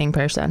intimidating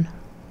person.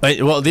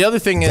 Well, the other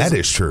thing is That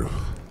is true.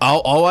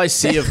 all I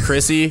see of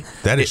Chrissy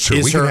that is true.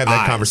 Is we can her have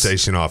that eyes.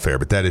 conversation off air,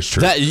 but that is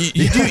true. That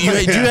you do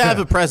have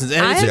a presence,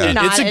 and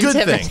it's a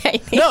good thing.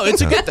 No,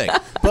 it's a good thing.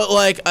 But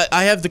like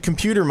I have the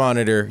computer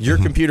monitor, your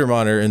computer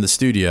monitor in the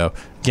studio.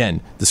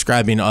 Again,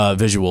 describing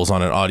visuals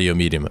on an audio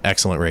medium,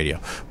 excellent radio.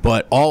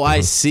 But all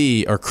I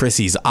see are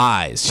Chrissy's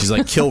eyes. She's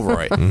like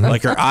Kilroy,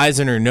 like her eyes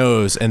and her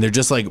nose, and they're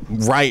just like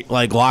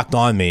locked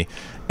on me.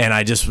 And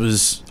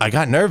I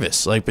got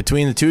nervous. Like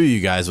between the two of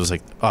you guys, was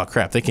like, oh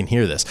crap, they can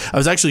hear this. I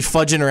was actually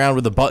fudging around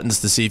with the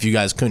buttons to see if you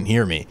guys couldn't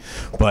hear me,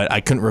 but I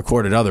couldn't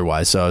record it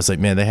otherwise. So I was like,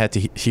 man, they had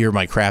to hear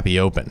my crappy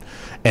open,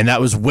 and that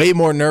was way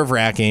more nerve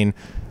wracking.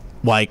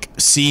 Like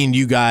seeing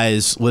you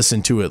guys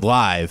listen to it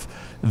live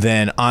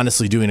than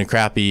honestly doing a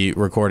crappy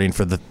recording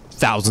for the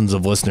thousands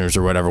of listeners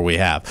or whatever we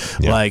have.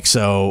 Yeah. Like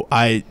so,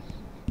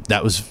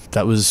 that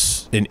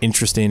was an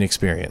interesting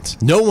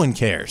experience. No one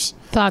cares.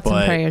 Thoughts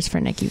and prayers for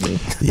Nikki V.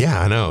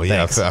 Yeah, I know. Yeah,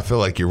 Thanks. I feel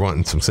like you're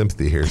wanting some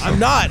sympathy here. So. I'm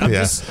not. I'm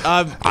Yeah. just.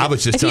 I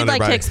was just If telling you'd like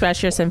to everybody.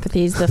 express your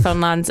sympathies, the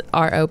phone lines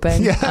are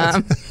open.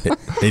 Yeah.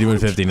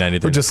 8150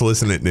 93. We're just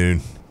listening at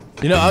noon.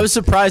 You know, I was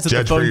surprised that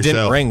Judge the for phone didn't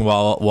yourself. ring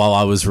while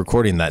I was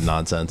recording that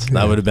nonsense.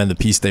 That would have been the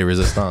piece de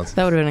resistance.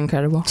 That would have been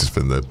incredible. Just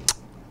been the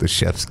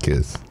chef's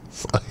kiss.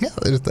 Yeah,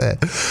 there's that.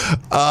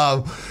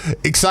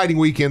 Exciting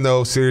weekend,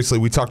 though. Seriously,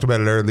 we talked about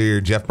it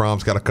earlier. Jeff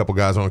Brom's got a couple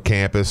guys on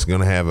campus.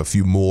 Going to have a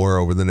few more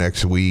over the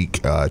next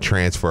week,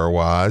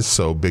 transfer-wise.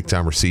 So,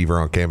 big-time receiver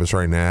on campus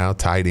right now.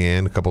 Tight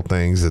end, a couple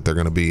things that they're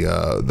going to be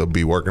they'll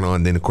be working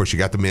on. Then, of course, you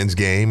got the men's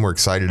game we're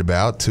excited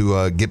about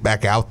to get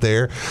back out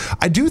there.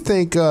 I do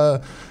think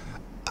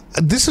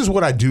this is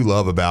what I do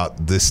love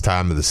about this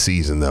time of the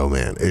season, though,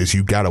 man, is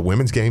you've got a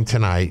women's game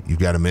tonight. You've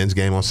got a men's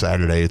game on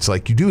Saturday. It's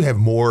like you do have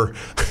more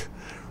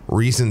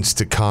reasons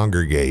to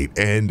congregate.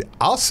 And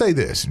I'll say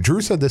this.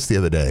 Drew said this the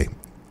other day.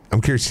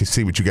 I'm curious to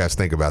see what you guys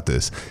think about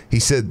this. He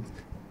said,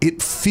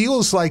 it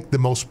feels like the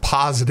most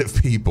positive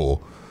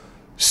people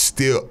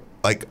still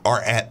like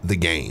are at the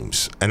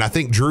games. And I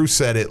think Drew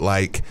said it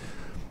like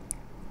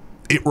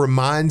it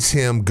reminds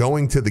him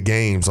going to the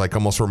games, like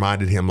almost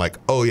reminded him like,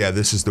 oh yeah,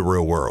 this is the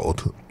real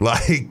world.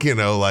 Like, you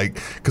know, like,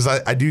 because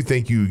I do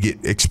think you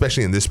get,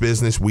 especially in this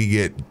business,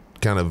 we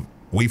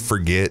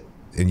forget.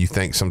 And you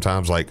think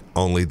sometimes like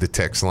only the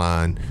text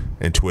line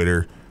and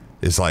Twitter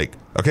is like,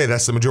 okay,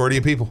 that's the majority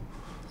of people.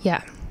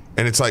 Yeah.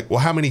 And it's like, well,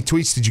 how many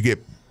tweets did you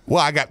get? Well,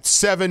 I got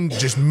 7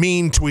 just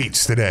mean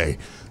tweets today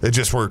that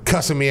just were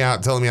cussing me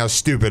out, telling me I was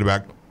stupid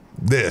about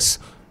this.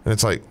 And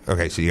it's like,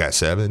 okay, so you got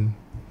 7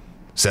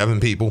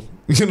 people,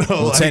 you know?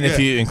 Well, 10 if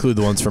you include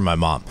the ones from my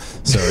mom.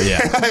 So,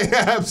 yeah.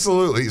 Yeah,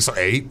 absolutely. So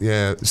 8,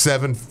 yeah,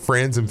 7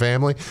 friends and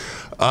family.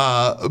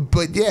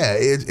 But yeah,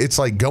 it's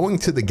like going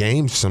to the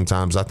games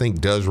sometimes I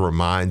think does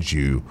remind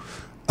you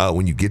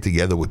when you get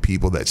together with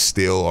people that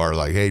still are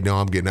like, hey, no,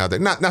 I'm getting out there.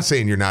 Not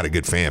saying you're not a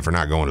good fan for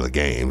not going to the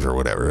games or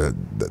whatever.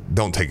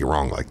 Don't take it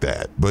wrong like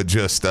that. But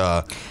just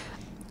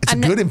it's a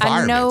good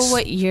environment. I know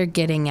what you're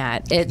getting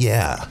at.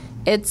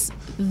 It's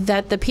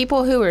that the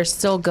people who are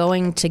still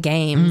going to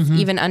games,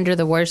 even under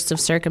the worst of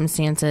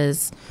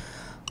circumstances,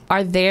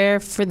 are there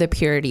for the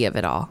purity of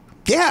it all.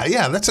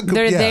 Yeah, that's a good.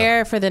 They're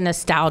there for the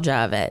nostalgia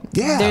of it.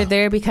 Yeah, they're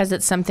there because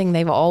it's something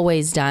they've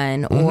always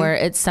done, or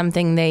it's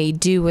something they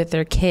do with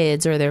their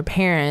kids or their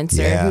parents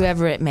or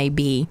whoever it may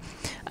be.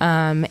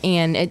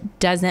 And it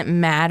doesn't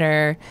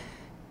matter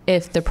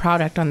if the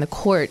product on the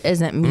court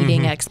isn't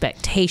meeting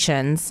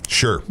expectations.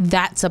 Sure,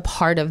 that's a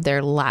part of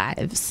their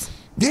lives.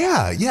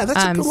 Yeah,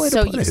 that's a good way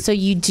to put it. So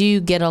you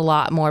do get a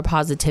lot more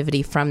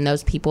positivity from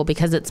those people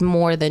because it's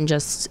more than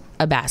just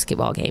a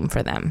basketball game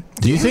for them.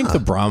 Do you think the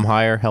Brom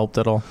hire helped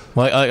at all?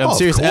 Like, I'm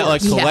serious.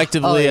 Like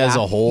collectively as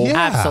a whole,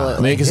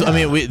 Absolutely.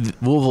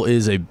 Louisville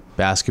is a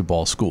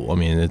basketball school. I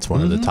mean, it's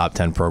one of the top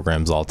 10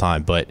 programs all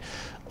time. But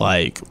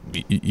like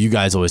you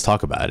guys always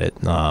talk about it,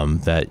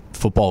 that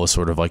football is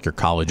sort of like your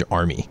college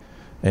army,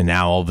 and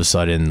now all of a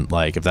sudden,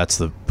 like if that's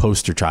the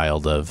poster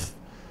child of,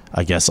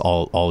 I guess,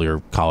 all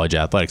your college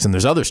athletics. And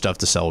there's other stuff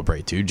to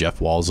celebrate, too.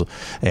 Jeff Walls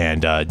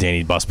and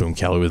Danny Busboom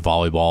Kelly with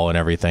volleyball and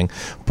everything.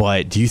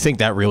 But do you think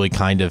that really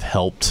kind of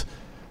helped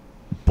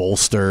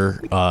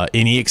bolster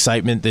any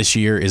excitement this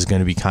year is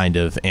going to be kind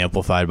of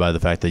amplified by the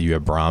fact that you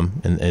have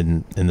Brom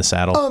in the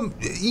saddle?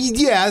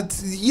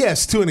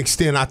 Yes, to an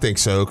extent, I think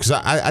so. Because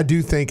I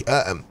do think,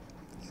 I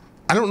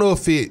don't know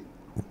if it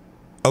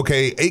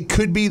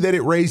could be that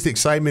it raised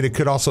excitement. It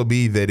could also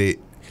be that it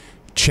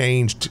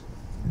changed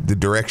the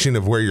direction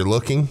of where you're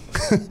looking,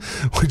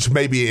 which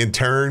maybe in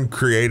turn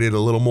created a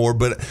little more.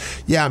 But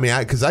yeah, I mean,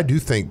 because I do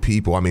think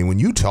people, I mean, when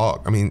you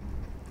talk, I mean,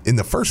 in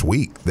the first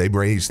week, they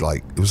raised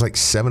it was like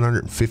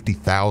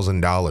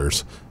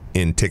 $750,000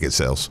 in ticket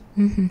sales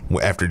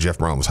after Jeff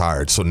Brom was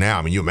hired. So now,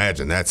 I mean, you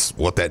imagine that's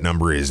what that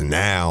number is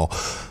now.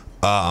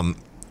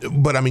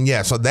 But I mean,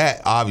 yeah, so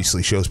that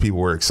obviously shows people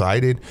were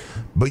excited.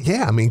 But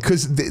yeah, I mean,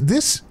 because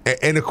this,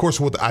 and of course,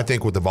 what I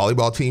think what the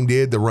volleyball team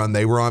did, the run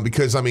they were on,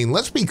 because I mean,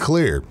 let's be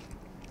clear.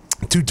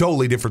 Two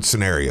totally different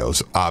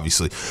scenarios,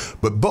 obviously.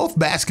 But both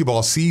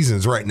basketball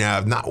seasons right now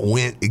have not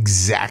went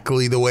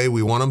exactly the way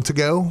we want them to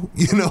go.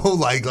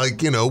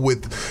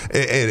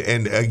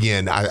 And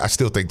again, I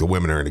still think the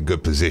women are in a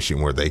good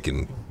position where they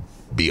can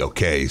be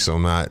okay. So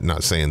I'm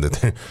not saying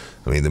that.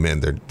 The men,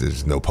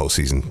 there's no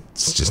postseason.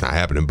 It's just not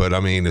happening. But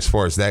as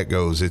far as that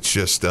goes, it's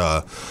just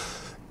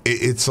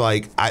it's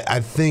like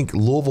I think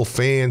Louisville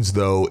fans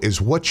though is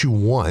what you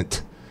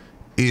want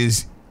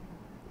is.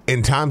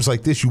 In times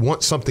like this, you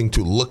want something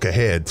to look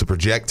ahead, to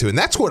project to. And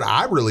that's what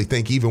I really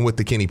think, even with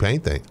the Kenny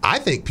Payne thing. I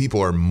think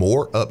people are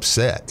more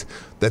upset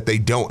that they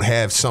don't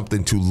have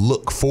something to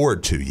look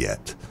forward to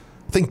yet.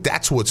 I think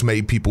that's what's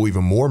made people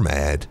even more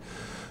mad.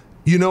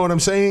 You know what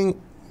I'm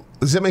saying?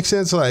 Does that make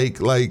sense? Yeah,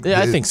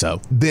 I think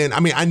so. Then,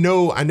 I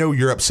know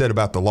you're upset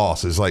about the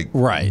losses.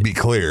 Right. Be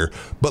clear.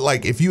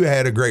 But, if you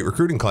had a great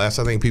recruiting class,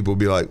 I think people would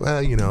be like,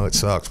 well, it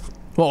sucks.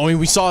 Well,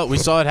 we saw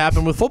it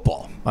happen with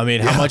football. How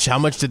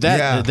much did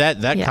that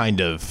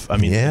kind of?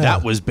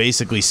 That was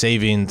basically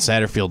saving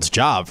Satterfield's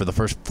job for the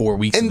first 4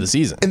 weeks of the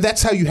season. And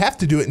that's how you have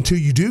to do it until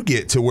you do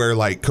get to where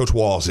Coach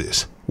Walls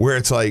is, where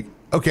it's like,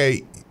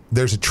 okay,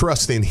 there's a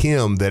trust in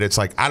him that it's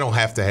like I don't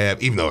have to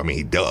have, even though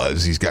he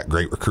does. He's got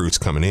great recruits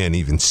coming in,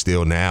 even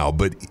still now,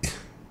 but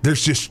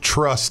there's just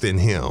trust in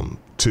him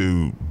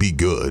to be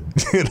good.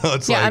 Him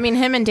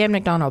and Dan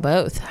McDonnell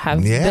both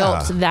have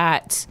built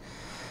that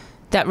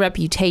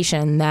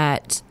reputation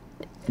that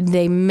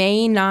they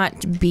may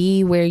not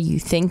be where you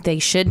think they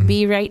should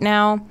be right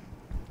now,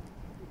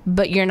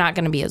 but you're not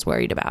going to be as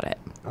worried about it.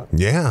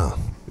 Yeah,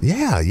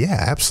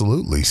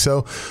 absolutely.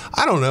 So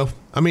I don't know.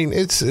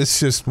 It's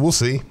just we'll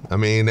see.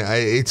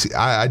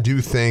 I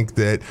do think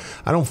that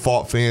I don't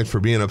fault fans for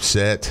being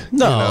upset.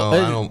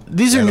 No,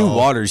 these are new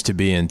waters to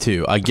be in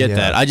too. I get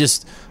that. I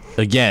just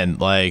in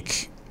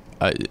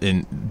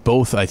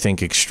both I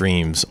think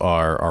extremes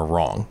are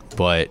wrong,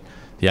 but.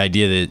 The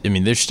idea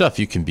that, there's stuff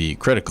you can be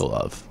critical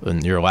of,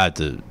 and you're allowed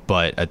to,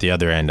 but at the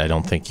other end, I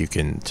don't think you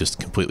can just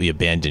completely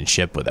abandon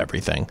ship with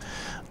everything.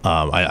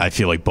 I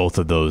feel like both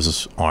of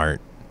those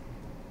aren't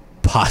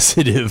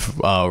positive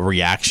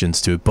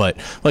reactions to it. But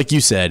like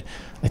you said,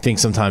 I think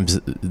sometimes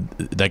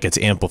that gets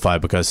amplified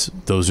because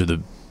those are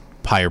the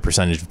higher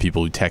percentage of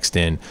people who text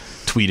in,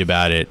 tweet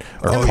about it,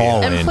 or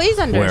call in. And please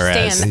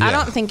understand, I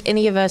don't think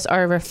any of us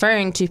are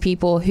referring to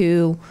people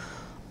who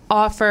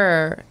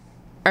offer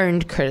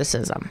earned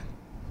criticism.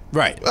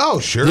 Right. Oh,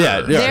 sure.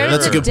 Yeah,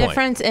 that's a good point. There's a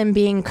difference in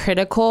being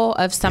critical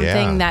of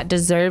something that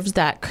deserves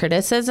that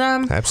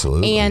criticism.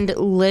 Absolutely. And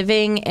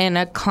living in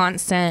a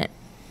constant,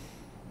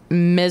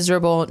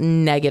 miserable,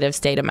 negative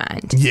state of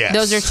mind. Yes.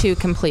 Those are two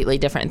completely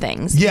different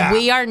things. Yeah.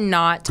 We are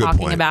not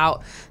talking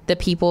about the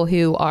people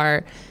who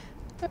are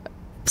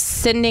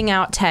sending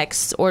out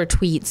texts or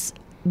tweets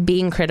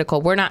being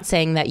critical. We're not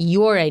saying that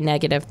you're a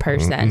negative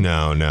person.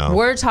 No.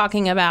 We're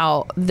talking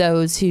about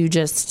those who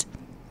just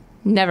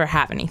never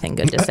have anything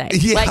good to say.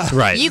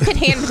 Right. You could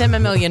hand them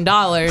 $1 million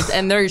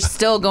and they're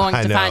still going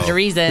to find a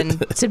reason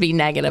to be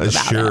negative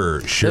about it.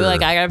 Sure. They're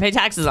like, I gotta pay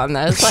taxes on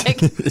this.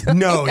 Absolutely.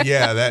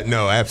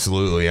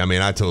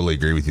 I totally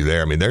agree with you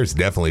there. There's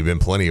definitely been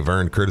plenty of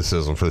earned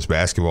criticism for this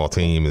basketball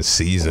team this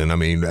season.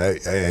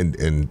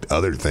 And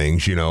other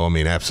things,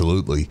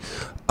 absolutely.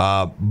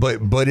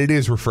 But it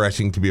is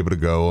refreshing to be able to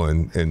go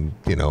and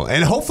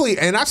hopefully,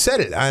 and I've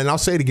said it, and I'll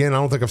say it again. I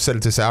don't think I've said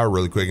it this hour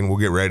really quick, and we'll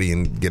get ready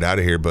and get out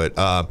of here. But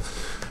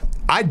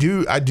I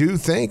do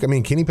think,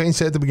 Kenny Payne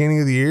said at the beginning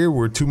of the year,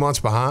 we're 2 months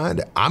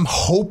behind. I'm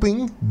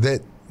hoping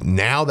that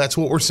now that's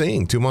what we're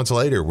seeing. 2 months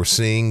later, we're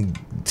seeing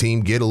the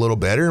team get a little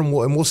better, and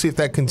we'll see if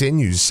that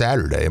continues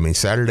Saturday.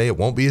 Saturday, it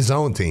won't be a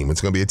zone team.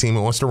 It's going to be a team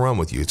that wants to run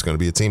with you. It's going to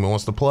be a team that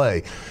wants to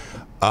play.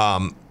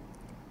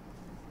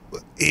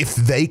 If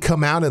they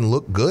come out and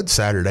look good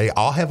Saturday,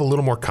 I'll have a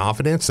little more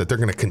confidence that they're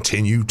going to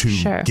continue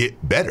to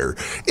get better.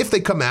 If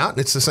they come out and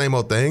it's the same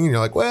old thing, and you're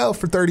like, well,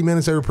 for 30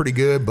 minutes they were pretty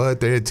good, but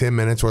they had 10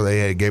 minutes where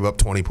they gave up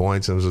 20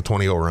 points and it was a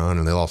 20-0 run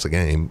and they lost the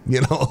game.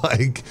 You're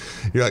like,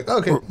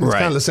 okay, it's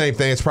kind of the same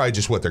thing. It's probably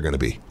just what they're going to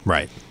be.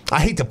 Right.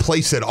 I hate to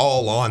place it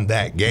all on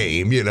that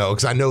game,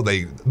 because I know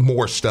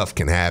more stuff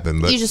can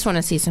happen. But you just want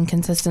to see some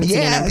consistency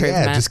and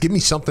improvement. Yeah, just give me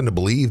something to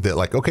believe that,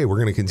 okay, we're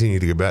going to continue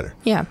to get better.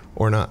 Yeah.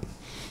 Or not.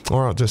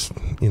 Or I'll just,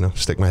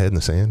 stick my head in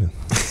the sand and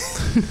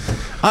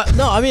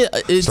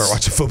start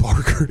watching football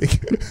recruiting.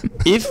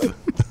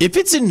 If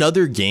it's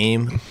another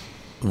game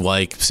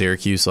like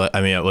Syracuse,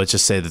 let's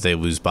just say that they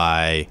lose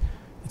by,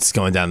 it's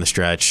going down the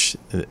stretch,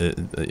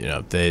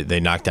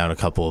 they knock down a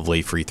couple of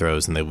late free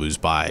throws and they lose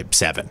by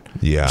 7,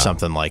 or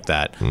something like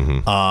that.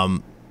 Mm-hmm.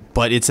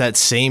 But it's that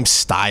same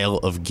style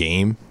of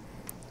game.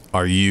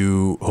 Are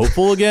you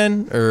hopeful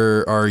again,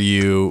 or are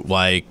you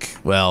like,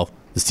 well,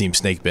 this team's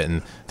snake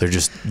bitten?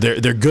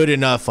 They're good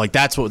enough.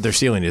 That's what their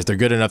ceiling is. They're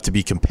good enough to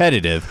be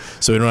competitive,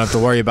 so we don't have to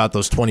worry about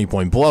those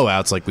 20-point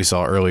blowouts like we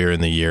saw earlier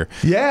in the year.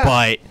 Yeah,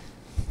 but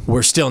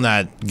we're still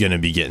not going to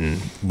be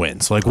getting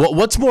wins.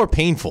 What's more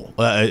painful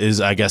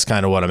is, I guess,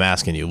 kind of what I'm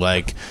asking you.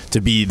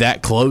 To be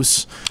that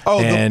close.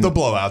 Oh, the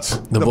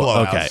blowouts. The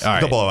blowouts. Okay, all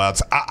right. The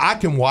blowouts. I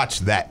can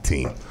watch that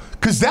team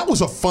because that was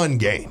a fun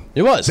game.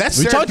 It was. That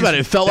We talked about it.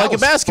 It felt that like a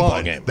was basketball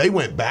fun. game. They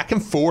went back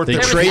and forth. They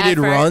There was traded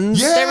effort.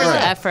 runs. Yeah. There was an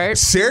effort.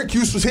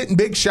 Syracuse was hitting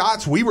big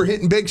shots. We were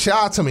hitting big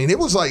shots. I mean, it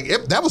was like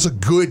that was a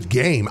good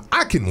game.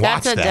 I can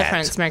watch That's a that.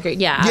 difference maker.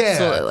 Yeah,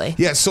 absolutely.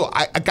 Yeah, so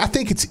I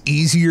think it's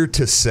easier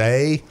to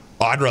say,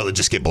 I'd rather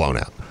just get blown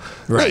out.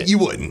 Right. No, you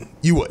wouldn't.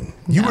 You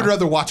would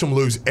rather watch them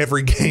lose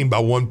every game by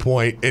 1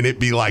 point and it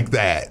be like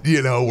that,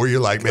 where you're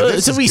like, man, this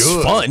It's is at least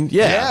good. fun.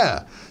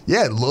 Yeah.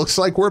 Yeah, it looks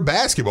like we're a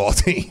basketball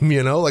team,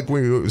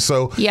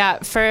 Yeah,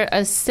 for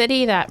a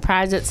city that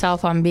prides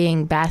itself on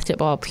being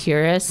basketball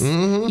purists,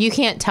 you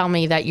can't tell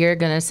me that you're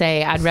going to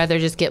say, I'd rather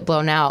just get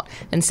blown out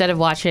instead of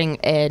watching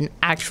an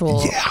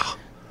actual,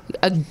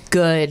 a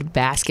good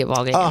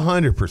basketball game.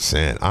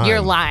 100%.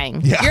 You're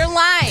lying. Yeah. You're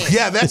lying.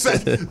 Yeah, that's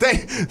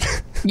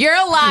You're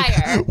a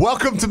liar.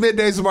 Welcome to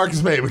Middays with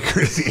Marcus May with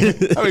Chrissy.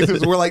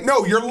 We're like,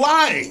 no, you're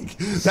lying.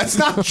 That's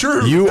not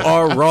true. You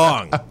are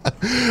wrong.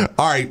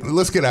 All right,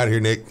 let's get out of here,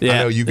 Nick. Yeah, I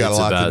know you got it's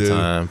a lot to about do.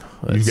 time.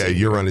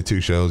 You're running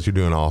 2 shows. You're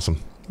doing awesome.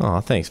 Oh,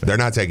 thanks, man. They're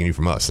not taking you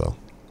from us, though.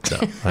 No,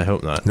 I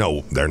hope not.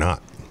 No, they're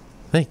not.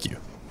 Thank you.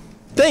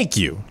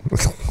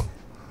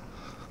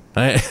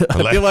 I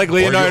feel like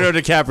Leonardo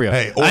DiCaprio.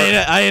 Hey,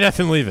 I ain't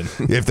effing leaving.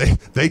 If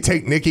they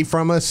take Nikki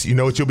from us, you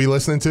know what you'll be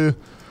listening to?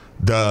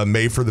 The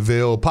Made for the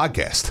Ville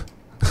podcast.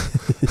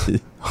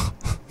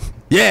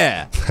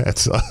 Yeah.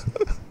 That's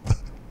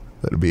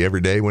that'll be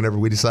every day whenever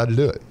we decide to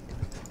do it.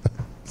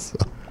 So,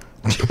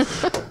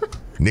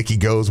 Nikki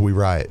goes, we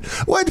riot.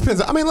 Well, it depends.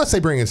 I mean, let's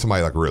say bring in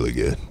somebody like really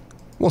good.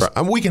 Well,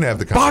 we can have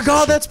the By conversation.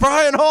 God, that's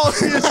Brian Hall.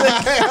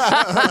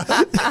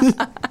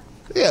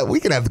 Yeah, we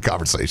can have the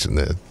conversation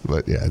then.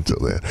 But yeah, until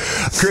then.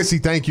 Chrissy,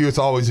 thank you. It's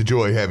always a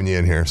joy having you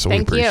in here. So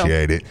Thank we you.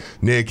 appreciate it.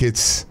 Nick,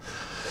 it's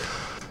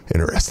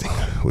interesting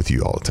with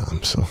you all the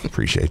time. So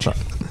appreciate you.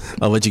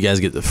 I'll let you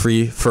guys get the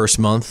free first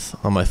month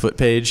on my foot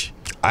page.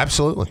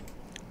 Absolutely.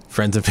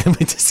 Friends and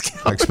family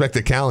discount. I expect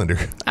a calendar.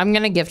 I'm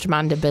going to gift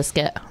mine to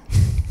Biscuit.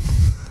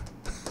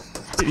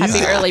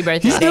 Happy early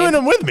birthday, He's doing Dave.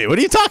 them with me. What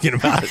are you talking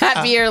about?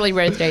 Happy early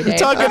birthday, Dave.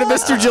 Talking to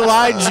Mr.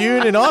 July,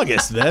 June, and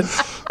August, man.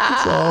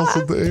 That's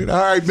awesome, dude. All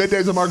right,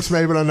 Middays with Marcus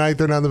Maven on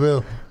 9th on the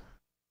Ville.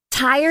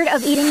 Tired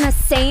of eating the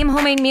same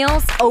homemade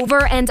meals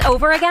over and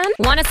over again?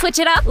 Want to switch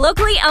it up?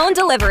 Locally owned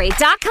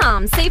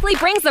Delivery.com safely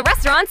brings the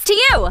restaurants to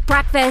you.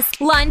 Breakfast,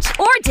 lunch,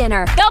 or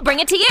dinner, they'll bring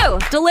it to you.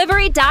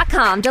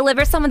 Delivery.com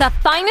delivers some of the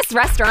finest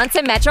restaurants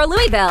in Metro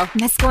Louisville.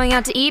 Miss going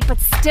out to eat but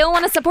still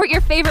want to support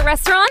your favorite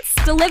restaurants?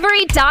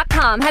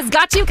 Delivery.com has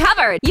got you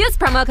covered. Use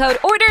promo code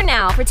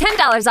ORDERNOW for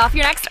 $10 off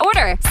your next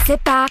order.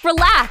 Sit back,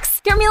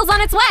 relax. Your meal's on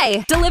its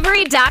way.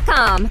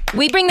 Delivery.com.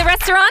 We bring the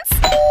restaurants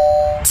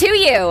to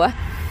you.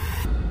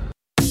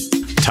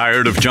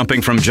 Tired of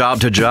jumping from job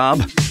to job?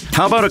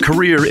 How about a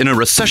career in a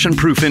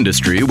recession-proof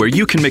industry where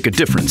you can make a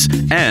difference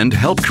and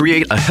help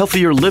create a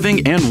healthier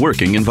living and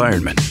working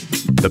environment?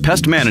 The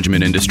pest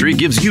management industry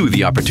gives you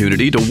the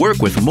opportunity to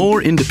work with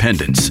more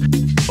independence.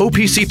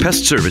 OPC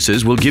Pest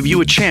Services will give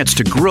you a chance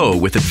to grow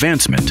with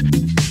advancement.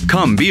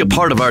 Come be a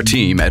part of our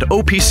team at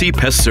OPC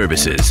Pest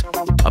Services.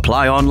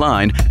 Apply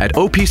online at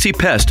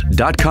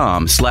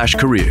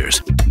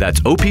opcpest.com/careers. That's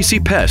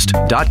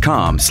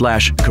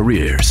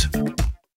opcpest.com/careers.